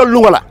biñol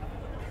lungola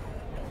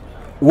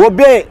wo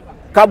be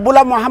ka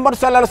bula Muhammad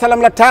sallallahu alaihi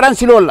wasallam la taran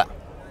silol la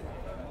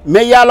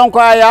me yalon ko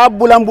ya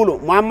bulambulu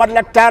Muhammad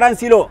la taran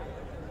silo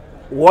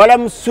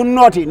walam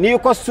sunnoti ni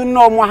ko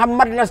sunno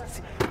Muhammad la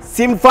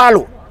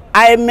simfalu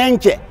ay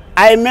menche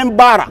ay men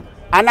bara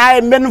ana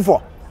ay men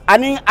fo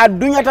ani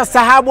adunyata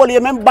sahabol ye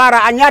men bara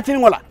a nyatini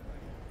ngola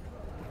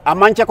a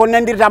manche ko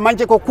nendirta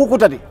manche ko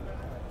kukutati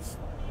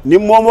ni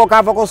momo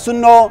ka fa ko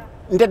sunno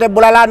ntete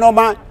bulala no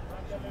ma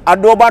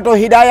ado bato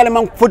hidayal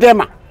man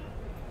futema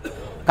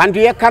kantu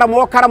ye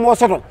karamo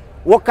soto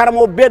wo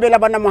karamo bebe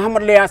labana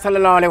Muhammad le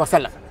sallallahu alaihi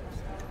wasallam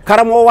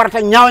karamo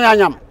warta nyawnya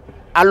nyam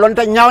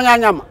allonta nyawnya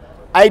nyam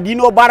ay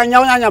dino bara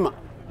nyawnya nyam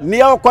ni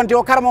yo konti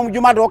o karamo mu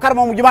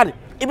jumaade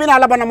ibina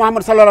labana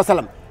Muhammad sallallahu alaihi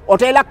wasallam o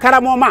tayla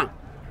karamo ma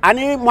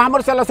ani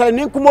Muhammad sallallahu alaihi wasallam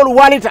nin kumol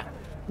walita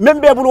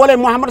membe bul wala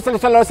Muhammad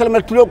sallallahu alaihi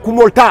wasallam tulo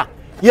kumol ta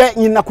ye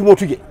nyinna kumo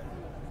tuje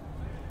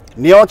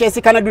ni yo ke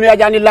sikana duniya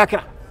jani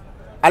lakira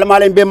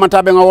almale be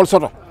manta be ngawol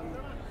soto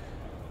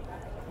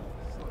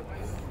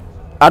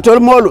atol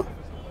molu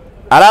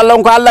ala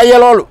lon ko Allah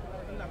yelolu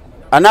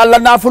ana Allah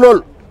nafulol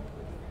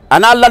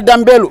ana Allah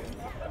dambelu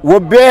wo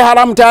be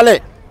haram tale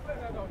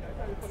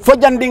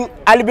fojanding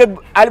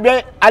albe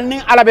alni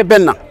alabe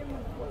benna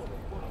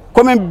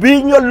comme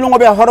biñol lungo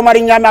be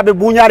hormari nyame abe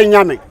buñari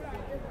nyame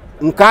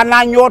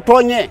nkana nyo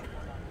tonye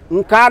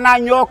nkana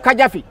nyo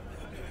kajafi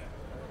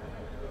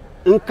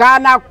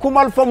nkana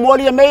kumal fo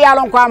moliye me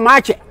yalon ko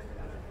maache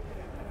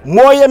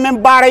moye men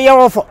bara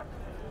yewo fo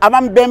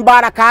amam ben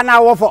bara kana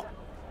wo fo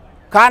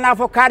kana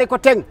fo kari ko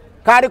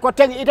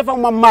teng ite fo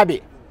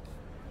mammabe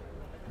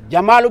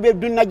jamalu be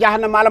dunna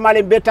jahannama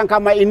alamale be tanka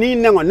ma ini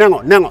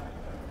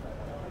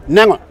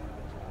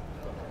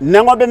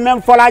nengo be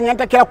men fola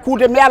nyanta kala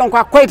kuude me yalon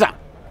ko koyta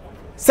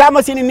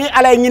sama sini ni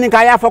alay nyini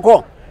ka ya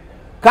fako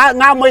ka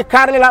nga moy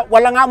karlela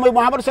wala nga moy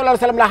Muhammad sallallahu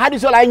alaihi wasallam la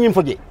hadiso la nyim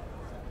foje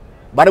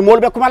bare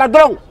molbe kuma la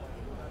drong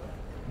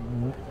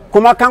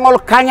kuma kangol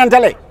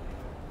kanyantale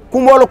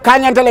kumolu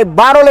kanyantale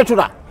barole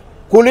tuta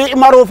kuli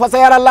imaru fa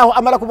sayara Allah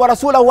amalakum wa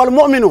rasulahu wal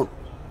mu'minun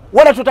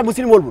wala tuta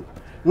muslimol bul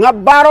nga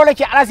barole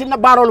ci alasin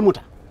barole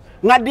muta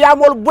nga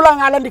diamol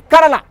bulanga landi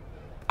karala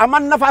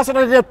aman nafaso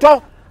de to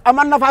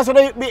aman nafaso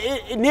de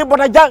ni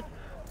bota jang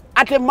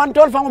ate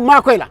mantol fa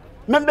makoy la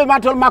membe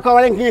mantol makoy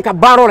wala ngi ka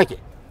barole ci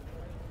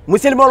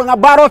muslimol nga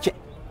baroke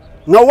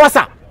nga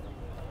wasa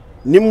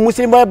ni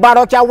muslimo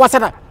baroke a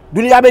wasata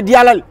duniya be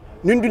dialal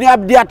nin duniya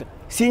be diat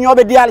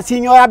siñobe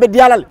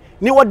dialal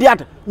ni wo diat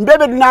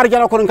mbebe dunar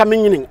jara ko kam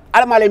nyini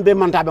almale be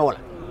manta be wala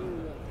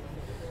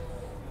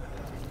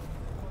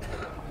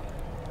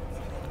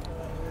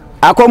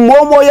ako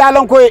momo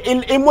yalon ko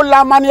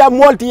imulla man ya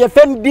molti ye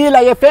fen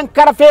dila ye fen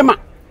karfema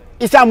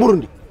isa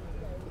murundi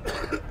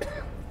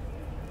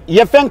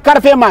ye fen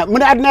karfema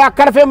mun adna ya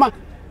karfema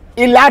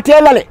illa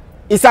telale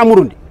isa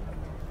murundi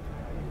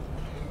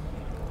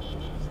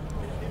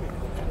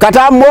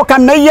kata mo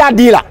kan meya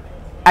dila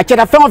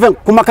aketa fen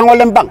kuma kan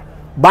wolem bang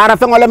bara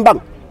fen wolem bang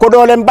ko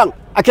dolem bang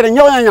aketa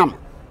nyonya nyam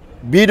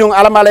bidung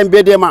alamalen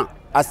bedema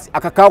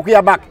aka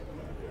kawkuya bak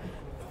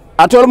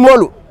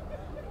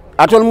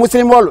atol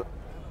muslimolu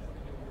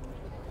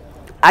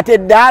ate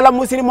dala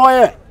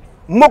muslimoye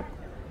muk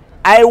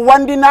ay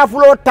wandi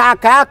nafulo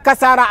taka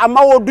kasara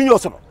amma wo duño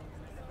soto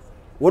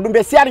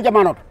wodumbe siar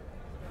jamanoto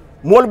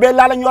mol be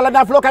lala nyola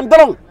nafulo kan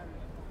dorong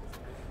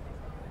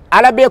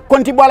ala be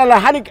konti bolala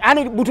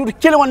hani bututu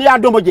kelewon ya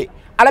domoje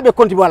ala be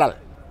konti bolala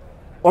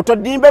oto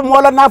dimbe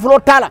mola nafulo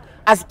tala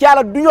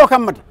askiala duño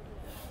kamata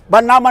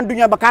banna man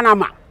duño bakana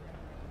ma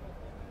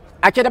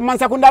akeda man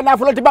sakunda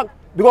nafulo tibang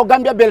bigo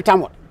gambia bel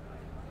tamot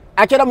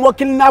akeda mo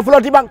kil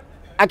nafulo tibang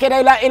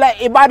akeda ila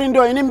ibadi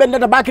ndo ini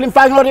bende bakilin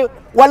fagnoti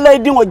walla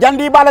dingo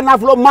jandi bala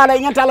nafulo mala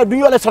ngenta la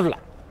duño le sotla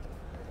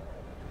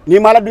ni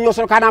mala duño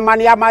so kana man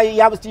ya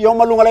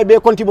yoma lunga be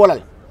konti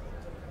bolal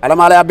ala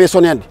mala ya be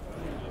sonende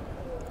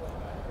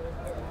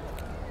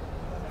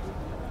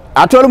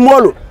atol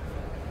molu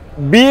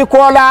bi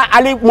kola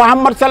ali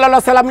Muhammad sallallahu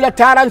alaihi wasallam la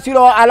taran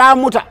siro ala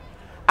muta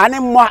ani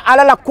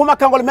ala la kuma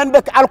kangol men be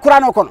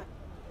alquran kono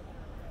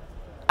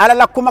ala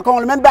la kuma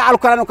kangol men be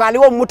alquran ko ali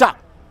wo muta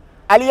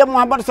ali ya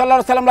Muhammad sallallahu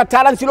alaihi wasallam la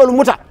taran siro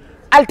muta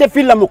alte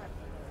filamu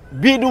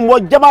bi dum mo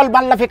jamal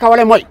ban la fi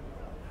kawale moy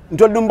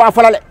ntol dum ba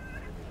falale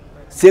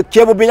Sheikh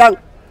Kebo bijang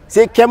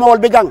Sheikh Kemol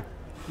bijang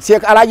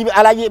Sheikh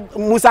alaji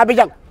Musa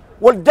bijang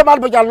wol jamal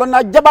bijang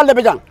lonna jabal le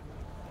bijang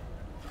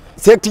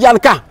Sheikh Tidiane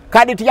Ka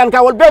kadi Tidiane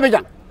Ka wol bebe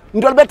jang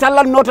ndol be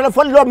tallal no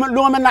telefon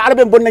lo men na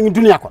arabe bon nañu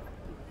dunya ko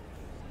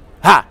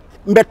ha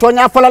mbe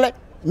tonya falale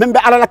membe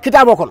alala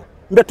kitabo ko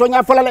mbe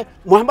tonya falale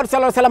Muhammad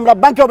sallallahu alaihi wasallam la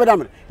banke o be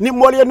dam ni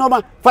moliye noma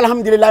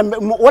falhamdulillah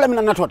wala min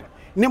natode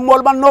ni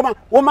mol man noma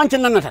wo manche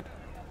nanata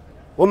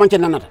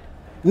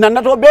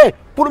nanato be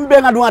pour be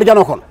nga du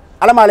arjano kon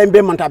ala ma len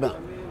be manta be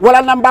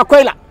wala nam ba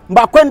koyla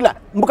mba koyla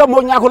mbuka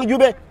mo nyako no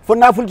jube fo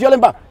naful tiole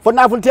mba fo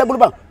naful tebul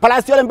ba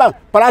place tiole mba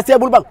place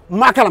tebul ba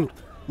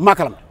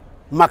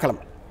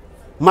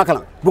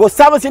makalam bugo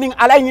saba sinin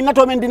ala ni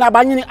nato men dina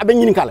ba nyini abe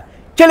nyini kala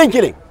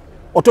kelen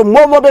oto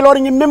momo be lor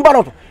nyi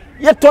mimbaloto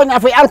yetto nya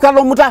fay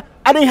alkalo muta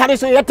adi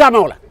hadiso yetta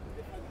mawla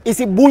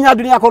isi bunya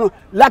dunia kono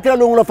lakira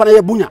lo ngulo fana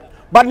ye bunya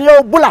bar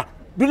yow bula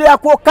dunia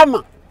ko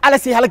kamma ala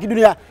si halaki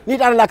dunia ni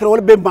dara lakira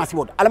wala be masi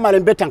bod ala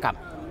malen be tankam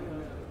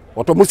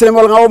oto muslim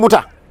wol ngawo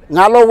muta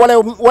ngalo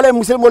wala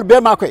muslim wol be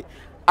makoy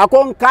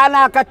akon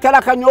kana ka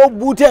tala ka nyo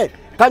bute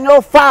ka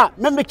nyo fa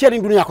membe keri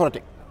dunia kono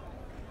te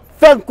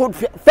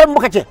fen mo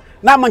kace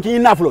na man ki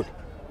naflo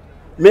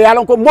mais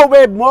yalon ko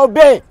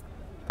mobe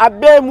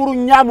abe muru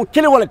nyaamu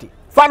kili walati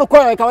fanu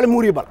koyo ka wala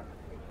muri bal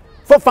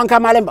fo fanka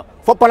malemba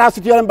fo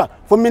place yolemba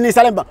fo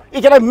ministre lemba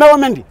ikere mewo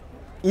mendi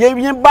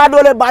yebi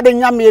badole bade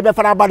nyam yebe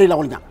fara bade la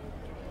wol nyam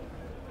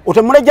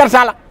oto mun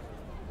jartala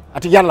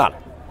ati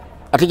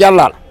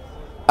jallal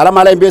ala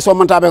mala be so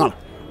manta be ngon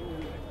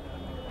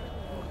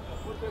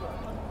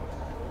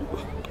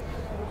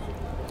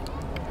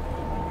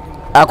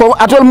ako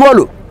atol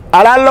molu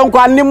ala lon ko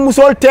anim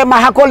musol tema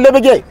hakol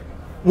lebeje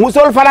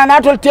musol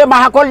faranatol tema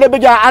hakol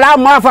lebeje ala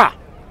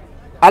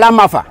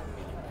mafa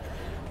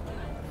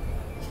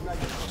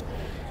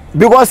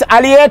because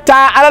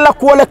aliyeta ala la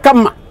kuole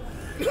kamma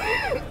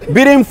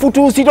birim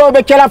futu sito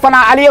be kela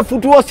fana aliye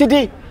futu o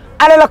siti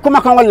ala la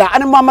kuma kan walla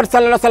an Muhammad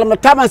sallallahu alaihi wasallam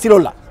taman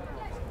silolla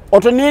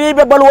oto nini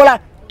be bal wala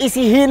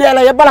isi hine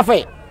ala ya bala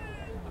fay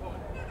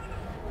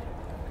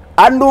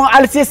andu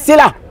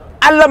alsisila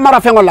alla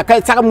mara fe walla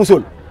kay saka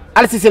musul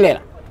alsisila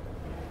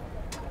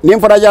nim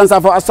fara jan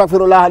sa fa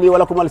astaghfirullah li wa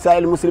lakum al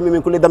sa'il muslimin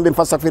min kulli dhanbin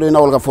fastaghfiruhu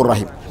innahu al ghafurur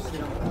rahim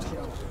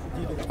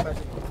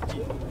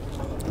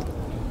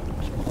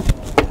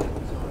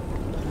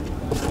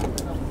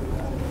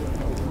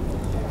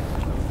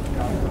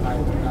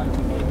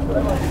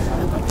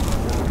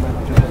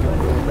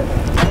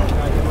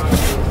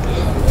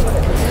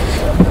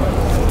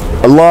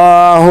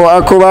Allahu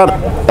akbar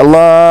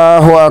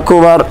Allahu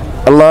akbar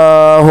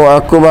Allahu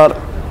akbar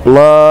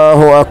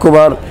Allahu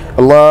akbar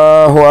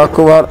Allahu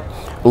akbar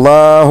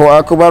Allahu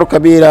akbar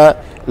kabira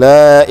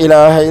la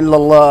ilaha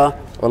illallah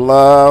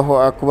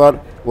wallahu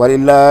akbar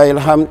walillahil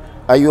hamd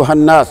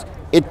ayyuhan nas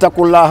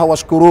ittaqullaha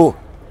washkuruhu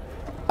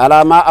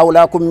ala ma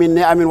awlakum min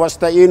ni'amin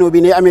wasta'inu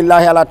bi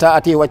ni'amillahi ala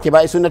ta'atihi wa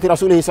ittiba'i sunnati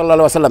rasulih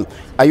sallallahu alaihi wasallam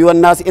ayyuhan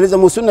nas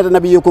ilzamu sunnata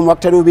nabiyyikum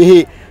waqtadu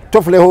bihi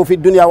tuflihu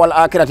fid dunya wal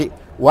akhirati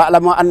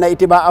wa'lamu anna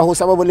ittiba'ahu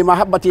sababun li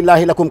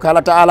mahabbatillahi lakum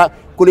qala ta'ala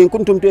qul in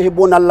kuntum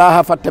tuhibbuna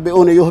allaha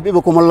fattabi'uni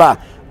yuhibbukumullah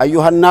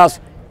ayyuhan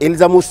nas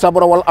ilzamu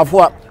as-sabra wal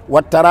afwa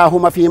wat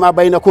tarahuma fima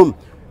bainakum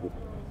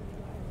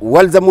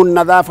walzamu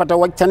an-nadhafata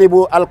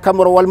wajtanibu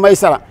al-kamra wal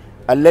maisara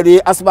alladhi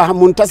asbaha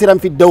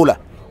muntasiran fi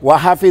ad-dawla wa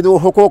hafidhu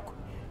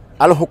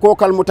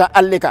الحقوق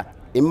المتعلقة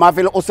إما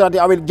في الأسرة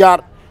أو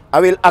الجار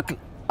أو الأكل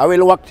أو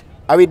الوقت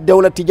أو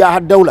الدولة تجاه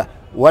الدولة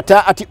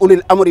وطاعة أولي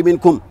الأمر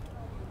منكم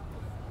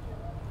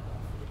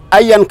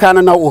أيا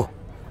كان نوعه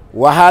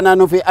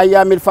وهانان في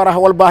أيام الفرح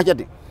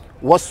والبهجة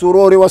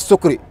والسرور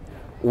والسكر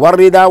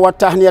والرضا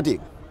والتهنئة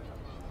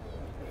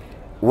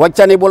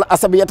واجتنبوا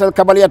العصبية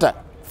الكبلية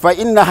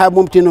فإنها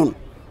ممتن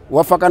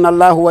وفقنا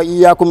الله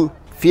وإياكم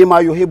فيما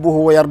يحبه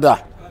ويرضاه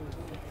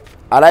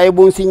على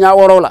يبون سينا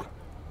ورولا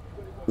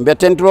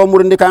mbetentro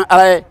murndi kan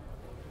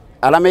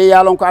alame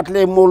yalon ko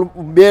atle mol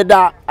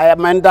beda ay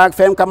manda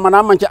fem kam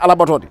mana man ci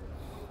alabatode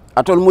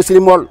atol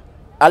muslimol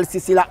al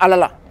sisila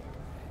alala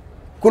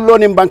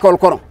kulloni bankol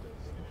kono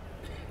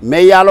me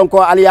yalon ko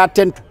aliya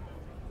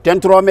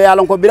tentro me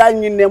yalon ko bira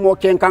nyinne mo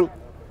ken kan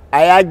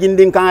aya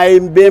jindin kan ay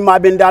be ma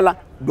be ndala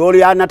dol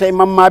ya natay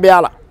mamma be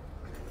ala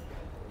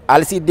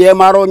al si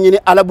demaro nyini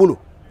alabulu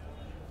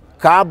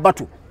ka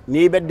batu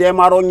ni be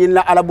demaro nyini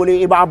la alabulu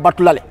iba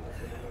batulale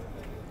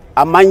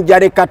aman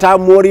jari kata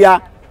moria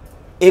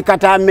e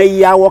kata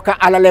meya woka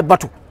alale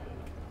batu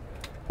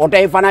o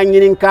tay fana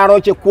nyinin karo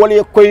ci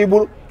kole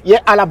koybul ye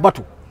ala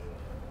batu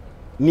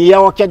ni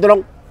yawo ke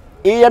dron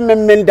e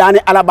yemmen men dani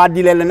ala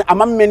badile len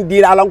amam men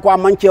dira alan ko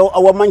amanche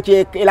o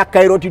manche ila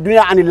kayroti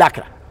dunya ani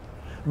lakra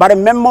bare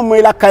mem mom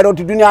ila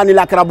kayroti dunya ani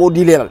lakra bo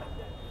dilel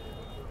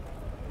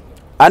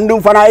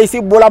andum fana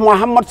isi bula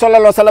Muhammad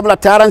sallallahu alaihi wasallam la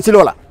taran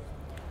silola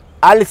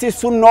alisi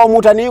sunno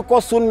mutani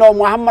ko sunno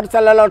Muhammad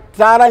sallallahu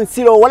taran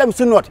silo walem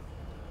sunnote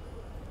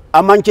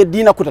amanche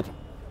dina kutati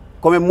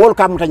comme mol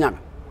ka mutanyama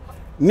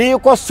ni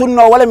ko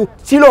sunno walem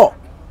silo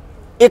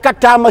e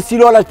katama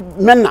silo la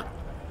menna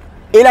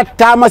ila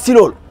tama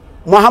silo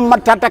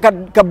Muhammad tataka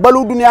ka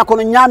balu dunya ko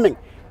no nyamen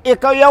e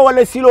ka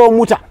yawale silo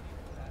muta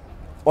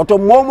oto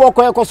momo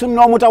ko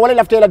sunno muta wala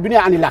lafte la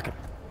dunya ani lakra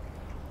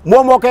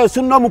momo ko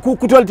sunno mu ku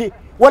kutolti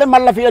wala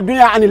malla fi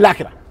dunya ani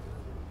lakra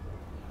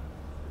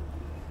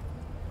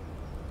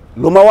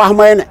luma wax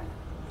moy ne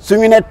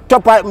suñu ne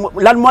topa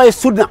lan moy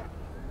sunna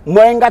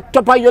moy nga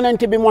topa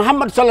yonent bi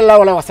Muhammad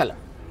sallallahu alaihi wasallam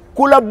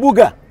kula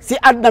buga si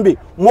adna bi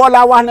mo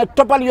la wax ne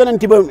topal yonent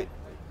bi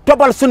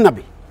topal sunna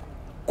bi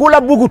kula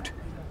bugut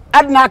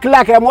adna ak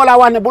lakira moo la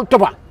wax ne bul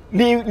topa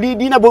lii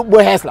diina bu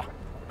xees la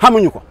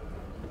xamuñu ko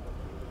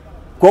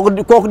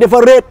kooku dafa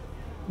réet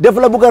def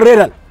la bugg a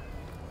réeral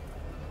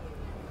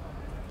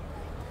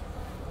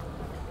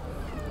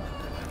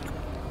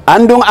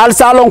andung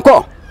alsalon ko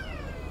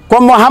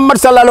Muhammad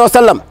sallallahu alaihi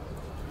wasallam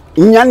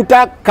ñanta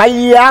kay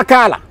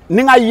yakala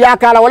ni nga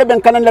yakala wala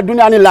ben kanan la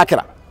dunya ni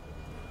lakira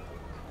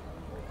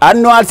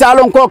anno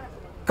alsalon ko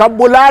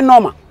kabula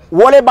noma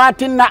wala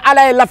batinna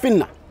alay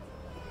lafinna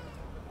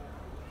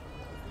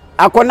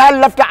akona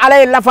lafta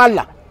alay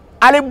lafalla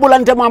ali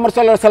bulante Muhammad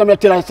sallallahu alaihi wasallam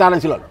tiran salan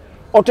silol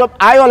oto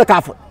ayol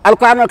kafo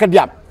alquran ka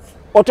diam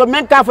oto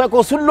men kafo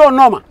ko sullo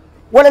noma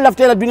wala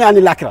lafta la dunya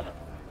ni lakira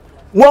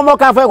momo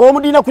kafo ko mo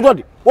dina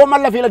kutodi wo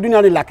man la fi la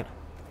dunya ni lakira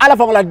ala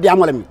fa la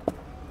diamole mi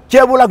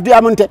cebul ak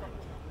diamunte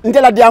nte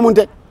la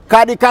diamunte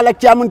kadi kala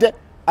diamunte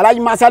alaji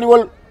masani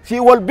wol si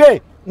wol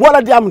be mo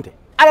la diamunte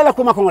ala la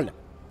kuma ko ngol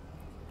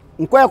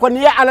ngoy ko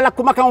ni ala la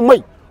kuma kam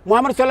moy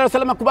Muhammad sallallahu alaihi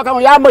wasallam kuma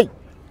kam ya moy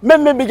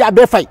même bi ja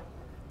be fay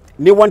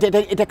ni wonte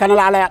ite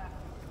kanala ala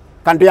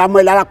kanto ya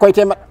moy la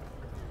koytema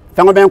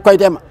fango ben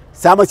koytema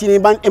sama sini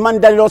ban iman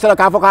dalilo sala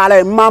ka foko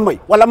ala mamoy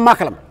wala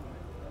makalam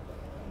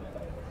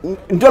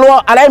ndolo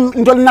ala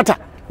ndol nata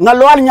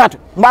ngallo al nyaatu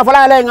mba fala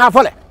ala nga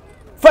fole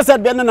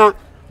fasad ben na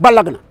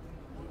balagna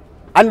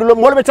andulo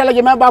molbe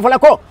talaje men ba fala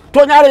ko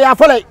to nyaare ya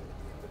fole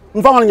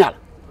mfangol nyaal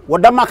wo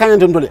damma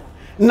kanyante ndole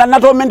na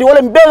nato mendi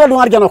wala mbele do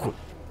arjana ko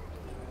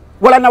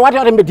wala na wata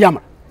wata mbe diama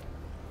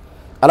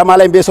ala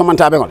mala mbe so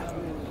manta be ngol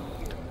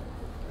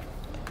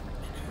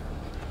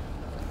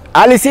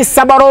ali si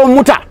sabaro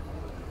muta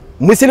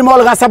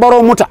muslimol ga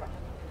sabaro muta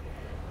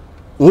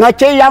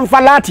ngace yam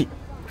falati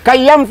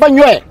kay yam fa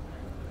ñoy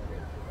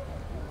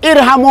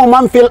irhamu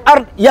man fil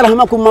ard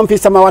yarhamakum man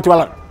fis samawati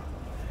wal ard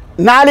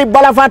naali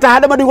bala fata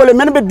hadama digole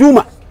men be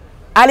duma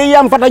ali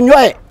yam fata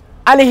ñoy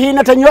ali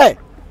hinata ñoy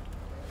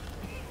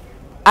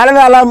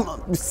ala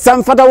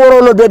sam fata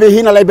worolo bebe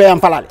hina lay be yam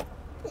falale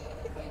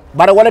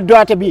bara wala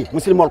doate bi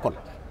muslimol kon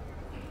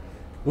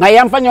nga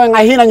yam fa ñoy nga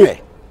hina ñoy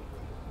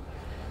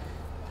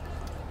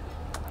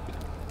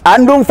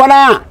andum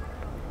fana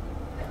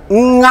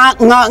nga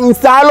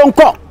salon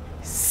ko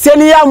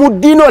seniyamu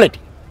dinolati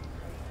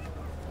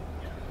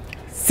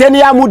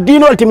seniyamu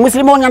dinolati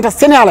muslimo nyanta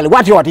seniyala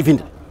wati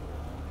finta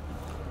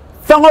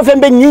fango fe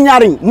be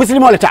ñiñari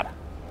muslimo le tab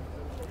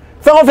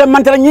fango fe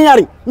mantara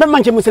ñiñari même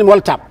manci muslimo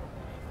le tab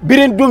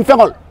birin dum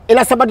fengol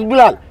ila sabati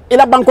dulal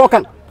ila banko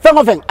kan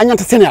fango fe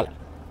anyanta seniyala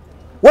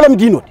wala mi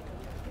dinoti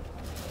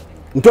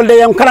ntolde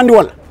yam karandi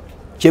wala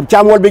ci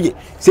chamwol beji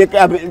c'est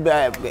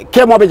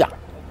kemo be ja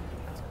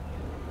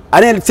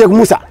ane Sheikh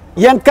Musa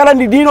yan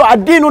karandi dino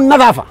ad-dinu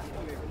nadafa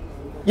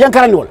yan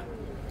karandi wala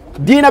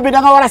diina bi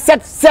da nga wara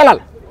set selal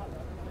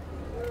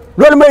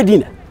lolou may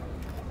diina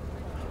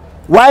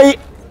waye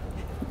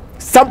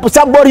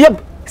sabor yeb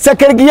sa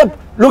kër gi yeb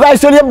lu gay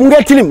sol yeb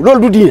ngay tilim lolou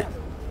du diina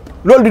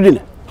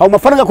xawma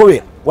fan nga ko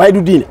wé waye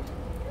du diina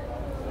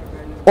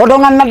o do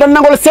ngan na dan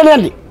nangol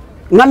senendi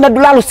ngan na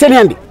dulalu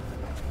senendi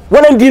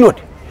wala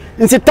diinoti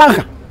nsi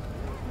tanka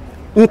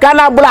in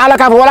kana bula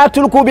alaka wala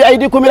tulku bi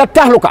aydikum ila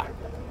tahluka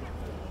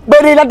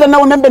bari la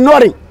dana membe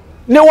nori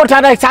ne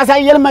wota da sasa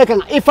yelma kan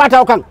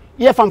ifata kan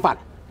ye famfal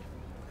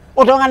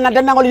oto ngan na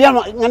danangol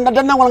yelma ngan na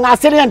danangol nga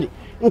serendi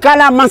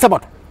nkana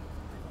mansabato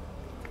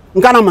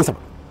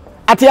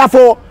atiya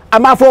fo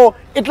ama fo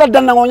itla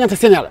danangol nyanta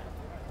senyala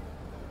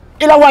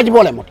ila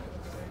wajibole mot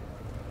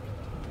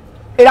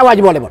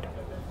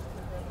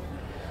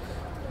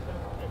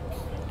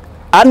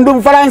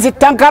andum faransi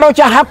tankaro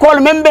cha hakol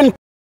memben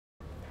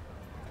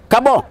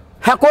kabo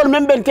hakol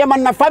memben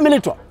teman na family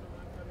to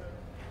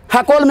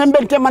hakol men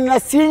bente man na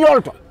signol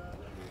to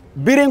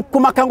birin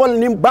kuma kangol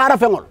nim bara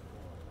fengol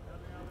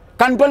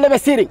kan dolle be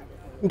siring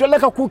dolle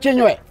ka ku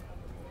kenyoe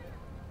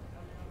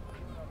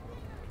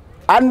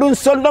andun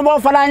soldo mo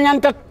fala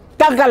nyanta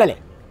tagalale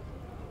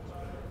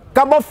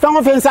kabo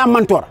fengo fen sa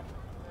mantora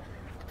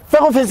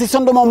fengo fen si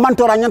soldo mo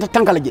mantora nyanta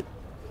tankalaje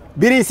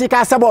birin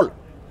sika sabol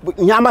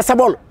nyama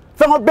sabol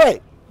fengo be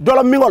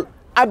dolo mingol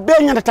abbe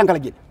nyanta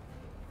tankalaje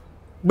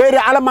beere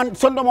alaman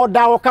soldo mo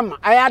dawo kam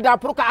ayada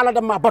pour ka ala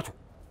dama batu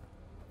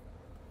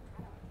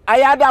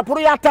ayada pour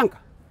ya tank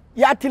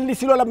ya tilli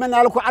silo la men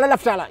ko ala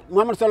laftala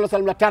Muhammad sallallahu alaihi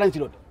wasallam la taran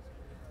silo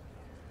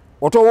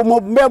oto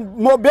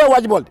mo be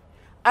wajibol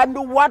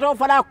andu wato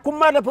fala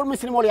kumade pour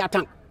muslimol ya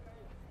tank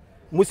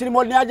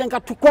muslimol ni ajen ka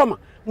tukoma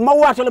ma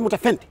wato le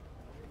mutafenti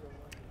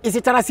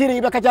isi tarasiri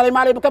ibe kajale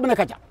male ibe kabina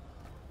kaja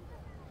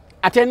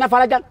atena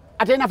fala jang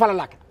atena fala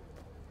lak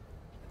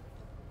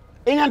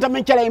inganta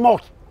men cele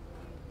mawt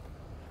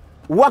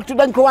waktu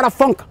dañ ko wara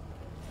fonk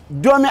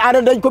doomi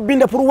ada dañ ko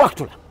binde pour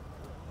waktu la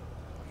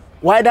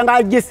waye da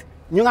nga gis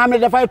ñu nga xamne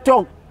da fay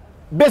tok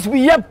bes bi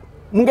yeb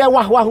mu ngay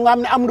wax nga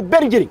xamne amul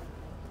bari jëri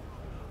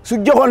su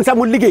joxon sa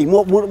mu liggey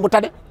mu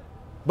tade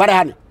bare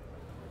hane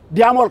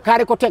di amol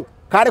kare ko teng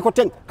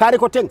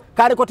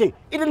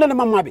ida lene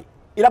mamma bi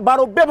ila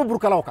baro bebe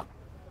burkalaw kan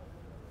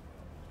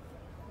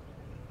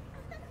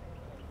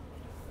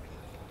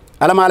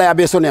ala mala ya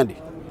be sonandi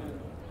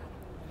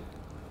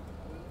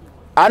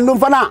andum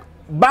fana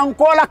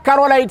banko la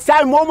karola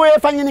sa momo e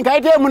fanyini ka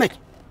ite muneki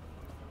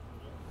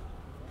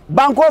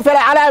banko fere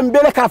ala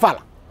mbele karfala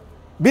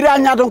bira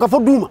nyaton ka fo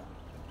duma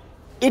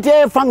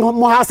ite fang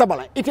muhasaba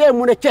la ite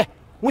muneke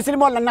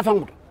muslimo la nafa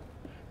muto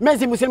mais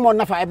si muslimo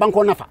nafa e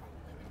banko nafa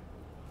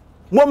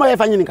momo e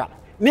fanyini kala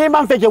ni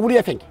man feke wuri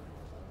e fenki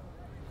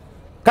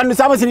kan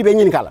sama siri be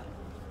nyini kala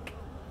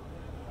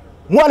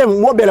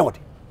mo bele wote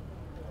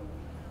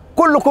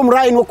kullukum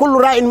ra'in wa kullu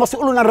ra'in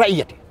mas'ulun an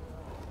ra'iyati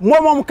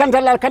momom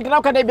kantala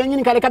kantala ka de be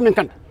nyini kala kam men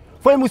kanta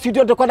foy mu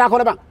studio to ko da ko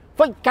ba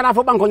foy kana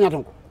fo banko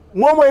nyaton ko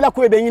momo ila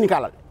ko be nyini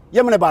kala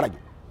yemne baraji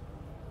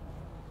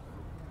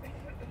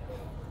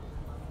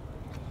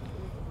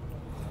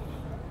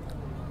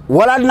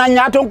wala na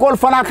nyaton ko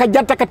fana ka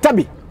jatta ka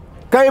tabi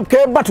kay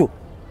batu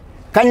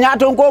ka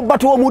nyaton ko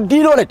batu mu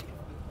dilolete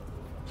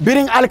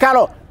biring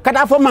alkalo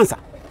kada fo mansa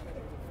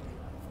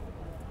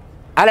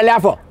ala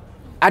lafo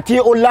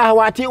ati'u Allah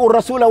wa ati'u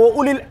rasula wa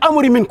ulil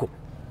amri minkum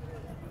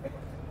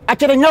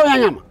akere nyawya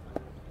nyama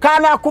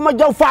kana kuma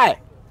jaw faaye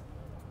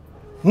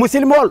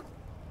musilmol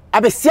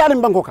abe siari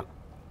banko kan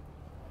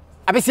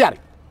abe siari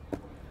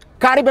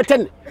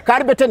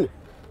karibe ten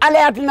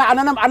alayatina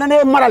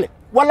anane marale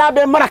wala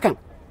be marakan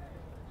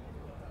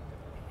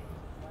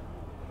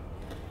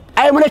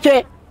ay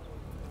muneke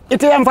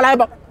ite yam falay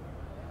ba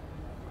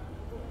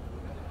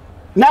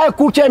na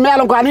kuche me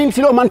alon ko anin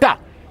silo manta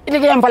ite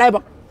yam falay ba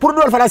pour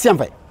dol fala siam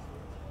fay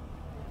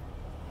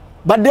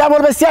ba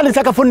diamol be siali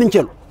saka fonnin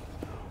celo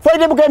foy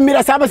de buke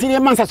mira sama sine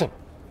mansa so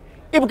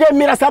ibuke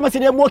mira sama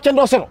sine mo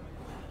kendo so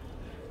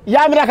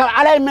ya mira ka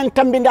alay men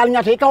tambindal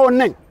nyata ka won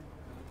nen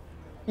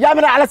ya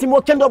mira ala si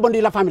mo kendo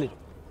bondi la famille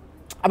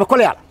abe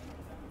kole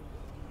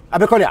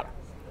yala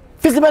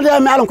fisbe de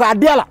me alon ko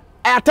adiala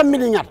ay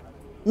tammini nyata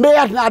me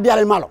yatna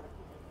adiala malo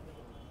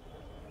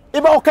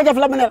iba o kajaf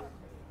la menel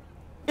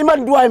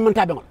iman duway man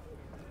tabe ngol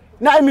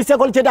na ay mi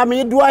sekol ci dam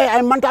yi duway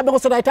ay man tabe ko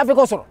so day tafe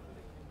ko so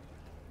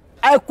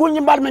ay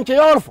kuñi mbal men ci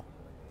yorfo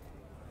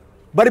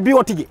bari bi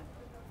wotigi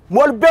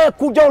mol be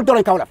ku jawol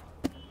doron kawla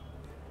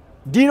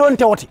dinon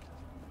te woti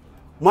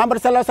muhammad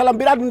sallallahu alaihi wasallam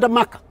bi adunta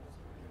makka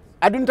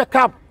adunta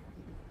kab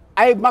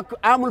ay mak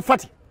amul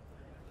fati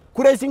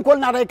kuraysin kol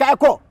na tay kay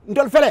ko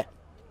ndol fele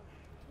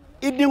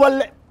iddi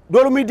wol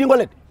dolu muy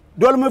dingolet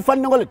dolu muy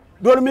fanningolet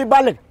dolu muy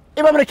ballet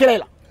ibam re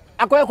kirela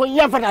akoy ko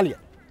yam fataliya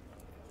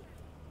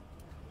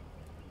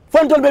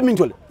fontol be min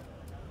tol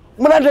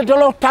mulante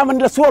tolo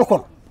tamande suwol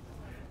kon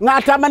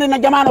nga tamani na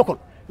jamano kon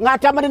nga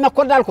tamani na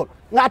kodal kon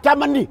nga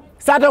tamani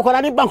sata ko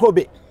ani banko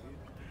be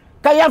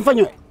kayam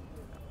fanyo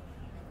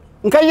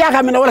nkay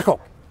yaka mina wala ko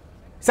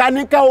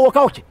sani ka o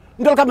kawci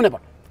ndol kam ne ba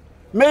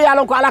me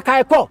yalon ko ala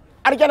kay ko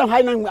arjanam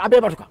hayna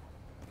abe batuka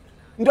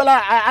ndola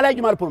ala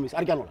jumal promise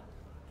arjanola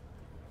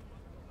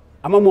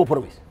ama mo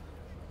promise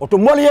oto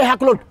moliye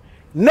haklot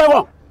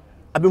newo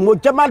abi mo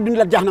jamal dun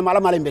la jahnam ala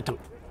mala mbetan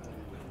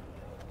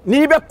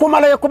ni be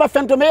kumala ko ba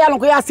fento me yalon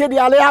ko ya sedi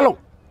ala yalon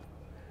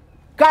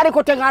kari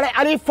ko tengale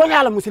ali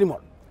fonyala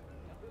muslimol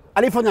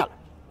ali fonyala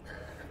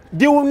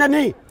diwu na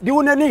ni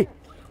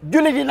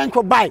julli di nañ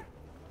ko bay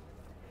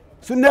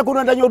su nekku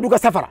non dañu dugga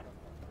safara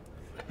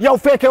yow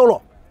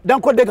fekewlo dang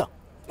ko dega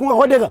ku nga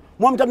ko dega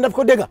mom tam daf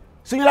ko dega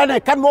suñu la ne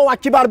kan mo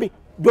wacc ci bar bi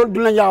dol du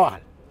lañ ya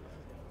waxal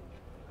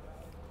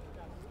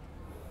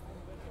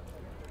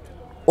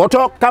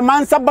oto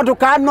kaman sabatu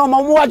ka no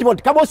mo mu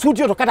wajibot ka bo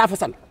suuti to kata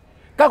fasal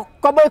ka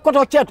ko boy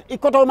koto cet i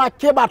koto ma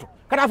kebato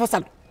kata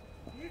fasal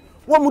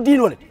wo mu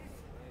dinole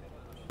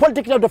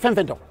politique do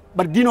fenfento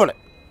bar dinole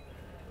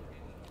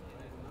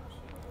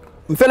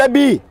mfela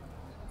bi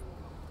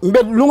mbe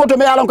lungo to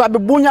me yalan ko be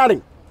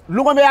buñari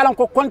lungo me yalan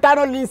ko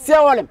kontano li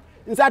sewolem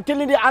nsa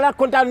tilindi ala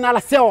kontano na la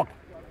sewo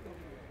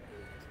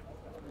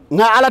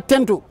nga ala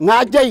tentu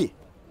nga jeyi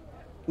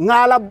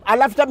nga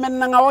ala fita men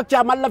nga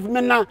wocca malaf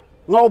men nga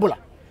wobula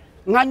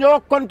nga nyo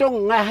konto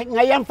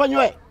nga yam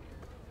fanyoe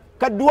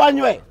ka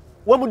duwanyoe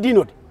wo mu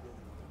dinode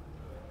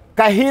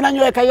ka hina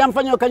nyoe ka yam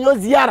fanyoe ka nyo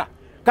ziara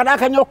kada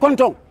ka nyo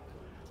konto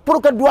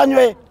pour que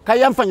duwanyoe ka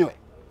yam fanyoe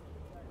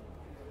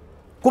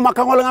kuma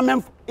kangol nga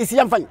mem isi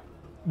yam fanyoe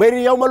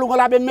bari yow malu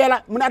ngola be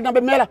mela mun adna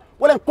be mela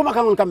wala kuma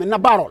kangol kam na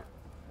barol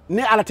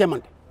ni ala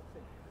temante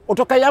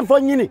oto ka yam fo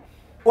nyini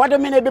wada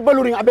mene be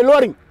baluring abe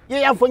loring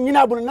ye yam fo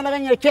nyina bu nana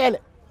ngene kele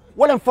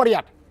wala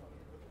foriyat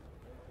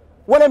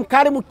wala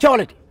karimu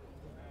cewlete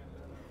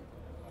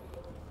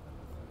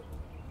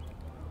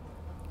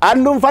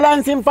andum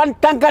falansim fan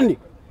tankandi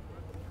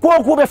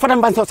ko be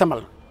fatam ban so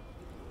samal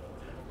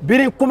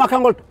biri kuma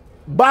kangol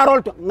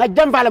barol to nga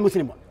jamfala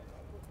muslimo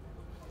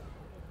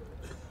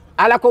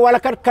ala ko wala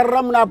kat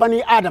karramna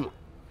bani adam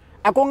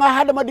ako nga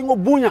hadama dingo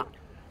bunya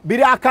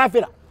biri a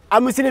kafira a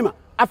muslima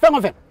a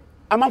fengo fen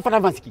amam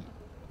fatam fanski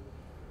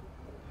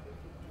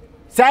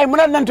say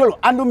munan nantolo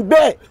andum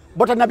be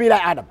bota nabila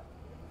adam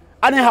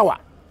ani hawa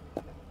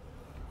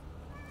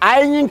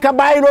ay nyin ka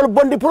bayilol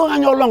bondi pour nga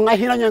ñolong nga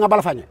hina nga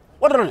bala fagne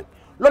wodron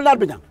lol dal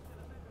bi jang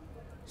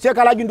Sheikh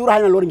Alhaji Ndour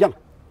hayna lor jang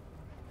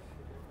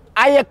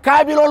ay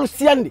kabilol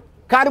siyandi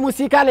karmu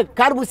sikale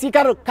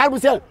karmu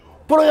sel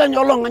pour nga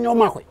ñolong nga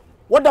ñoma koy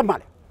wodam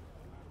male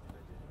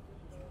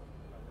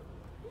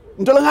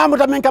ntol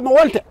ngamuta men kam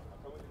wolte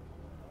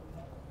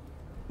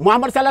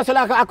Muhammad sallallahu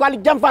alaihi wasallam ko ali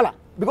jamfala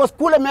because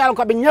kule me yalon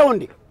ko be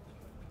ñewondi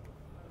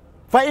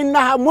fa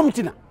innaha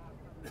mumtina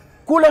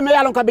kule me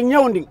yalon ko be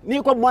ñewondi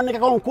ni ko mon ka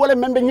ko kule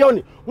men be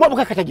ñewni mo bu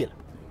ka katajil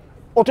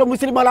oto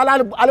muslim ala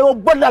ala o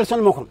boddal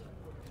son moko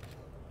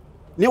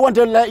ni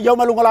wonte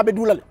yawmalu ngola be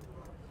dulale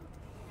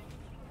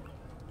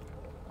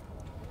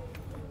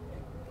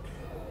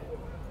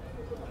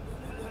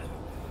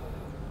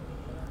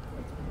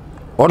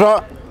oto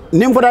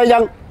nim fota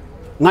jang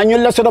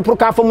nganyul la sodo pour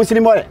ka fo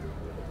muslim ole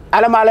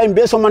alama ala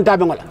be so manta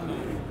be ngola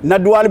na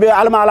duwal be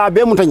alama ala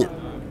be mutanya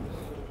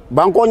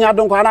banko nya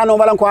don ko ana no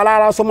malan ko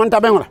ala so manta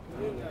be ngola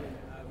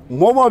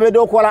momo be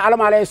do ko ala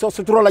alama ala so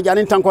suturo la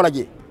janin tan ko la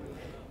je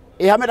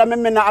e hameda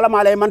memmen na alama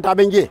ala manta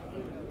be je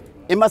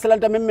e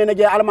masalanta memmen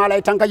je alama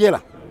ala tan ka je la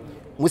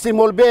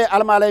muslimol be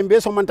alama ala be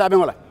so manta be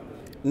ngola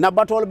na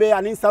batol be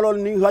anin salol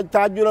ni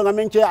hajta julo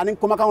ngamen ce anin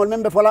kuma kan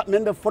membe fola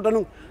membe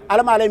fotanu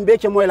alama ala be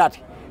ce moy lati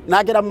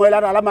na kiram moy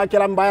lati alama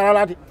kiram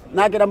bayalati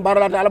na kiram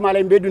baralati alama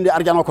ala be dunde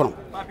arjano kono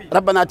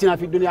ربنا اتنا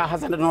في الدنيا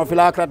حسنه وفي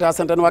الاخره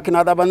حسنه وقنا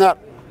عذاب النار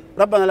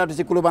ربنا لا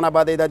تزغ قلوبنا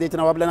بعد إذ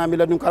هديتنا وهب لنا من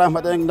لدنك رحمه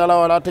انك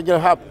ولا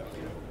تجعل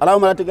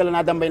اللهم لا تجعل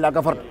لنا ذنبا الا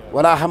غفرت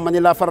ولا هما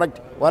الا فرجت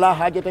ولا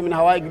حاجه من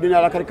حوائج الدنيا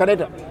لك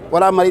كريت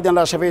ولا مريضا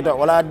لا شفيت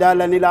ولا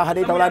دالا الا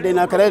هديت ولا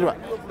دينا كريت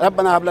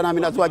ربنا هب لنا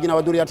من ازواجنا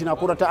وذرياتنا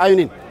قرة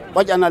اعين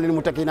واجعلنا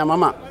للمتقين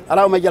اماما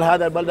اللهم اجعل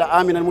هذا البلد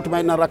امنا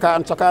مطمئنا رخاء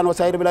سكان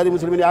وسائر بلاد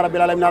المسلمين يا رب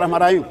العالمين الرحمن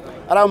الرحيم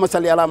اللهم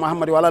صل على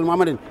محمد وعلى ال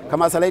محمد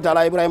كما صليت على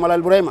ابراهيم وعلى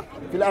ال ابراهيم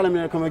في العالمين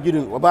انك مجيد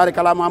وبارك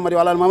على محمد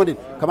وعلى ال محمد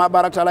كما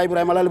باركت على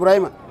ابراهيم وعلى ال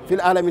ابراهيم في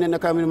العالمين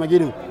انك حميد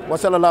مجيد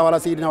وصلى الله على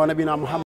سيدنا ونبينا محمد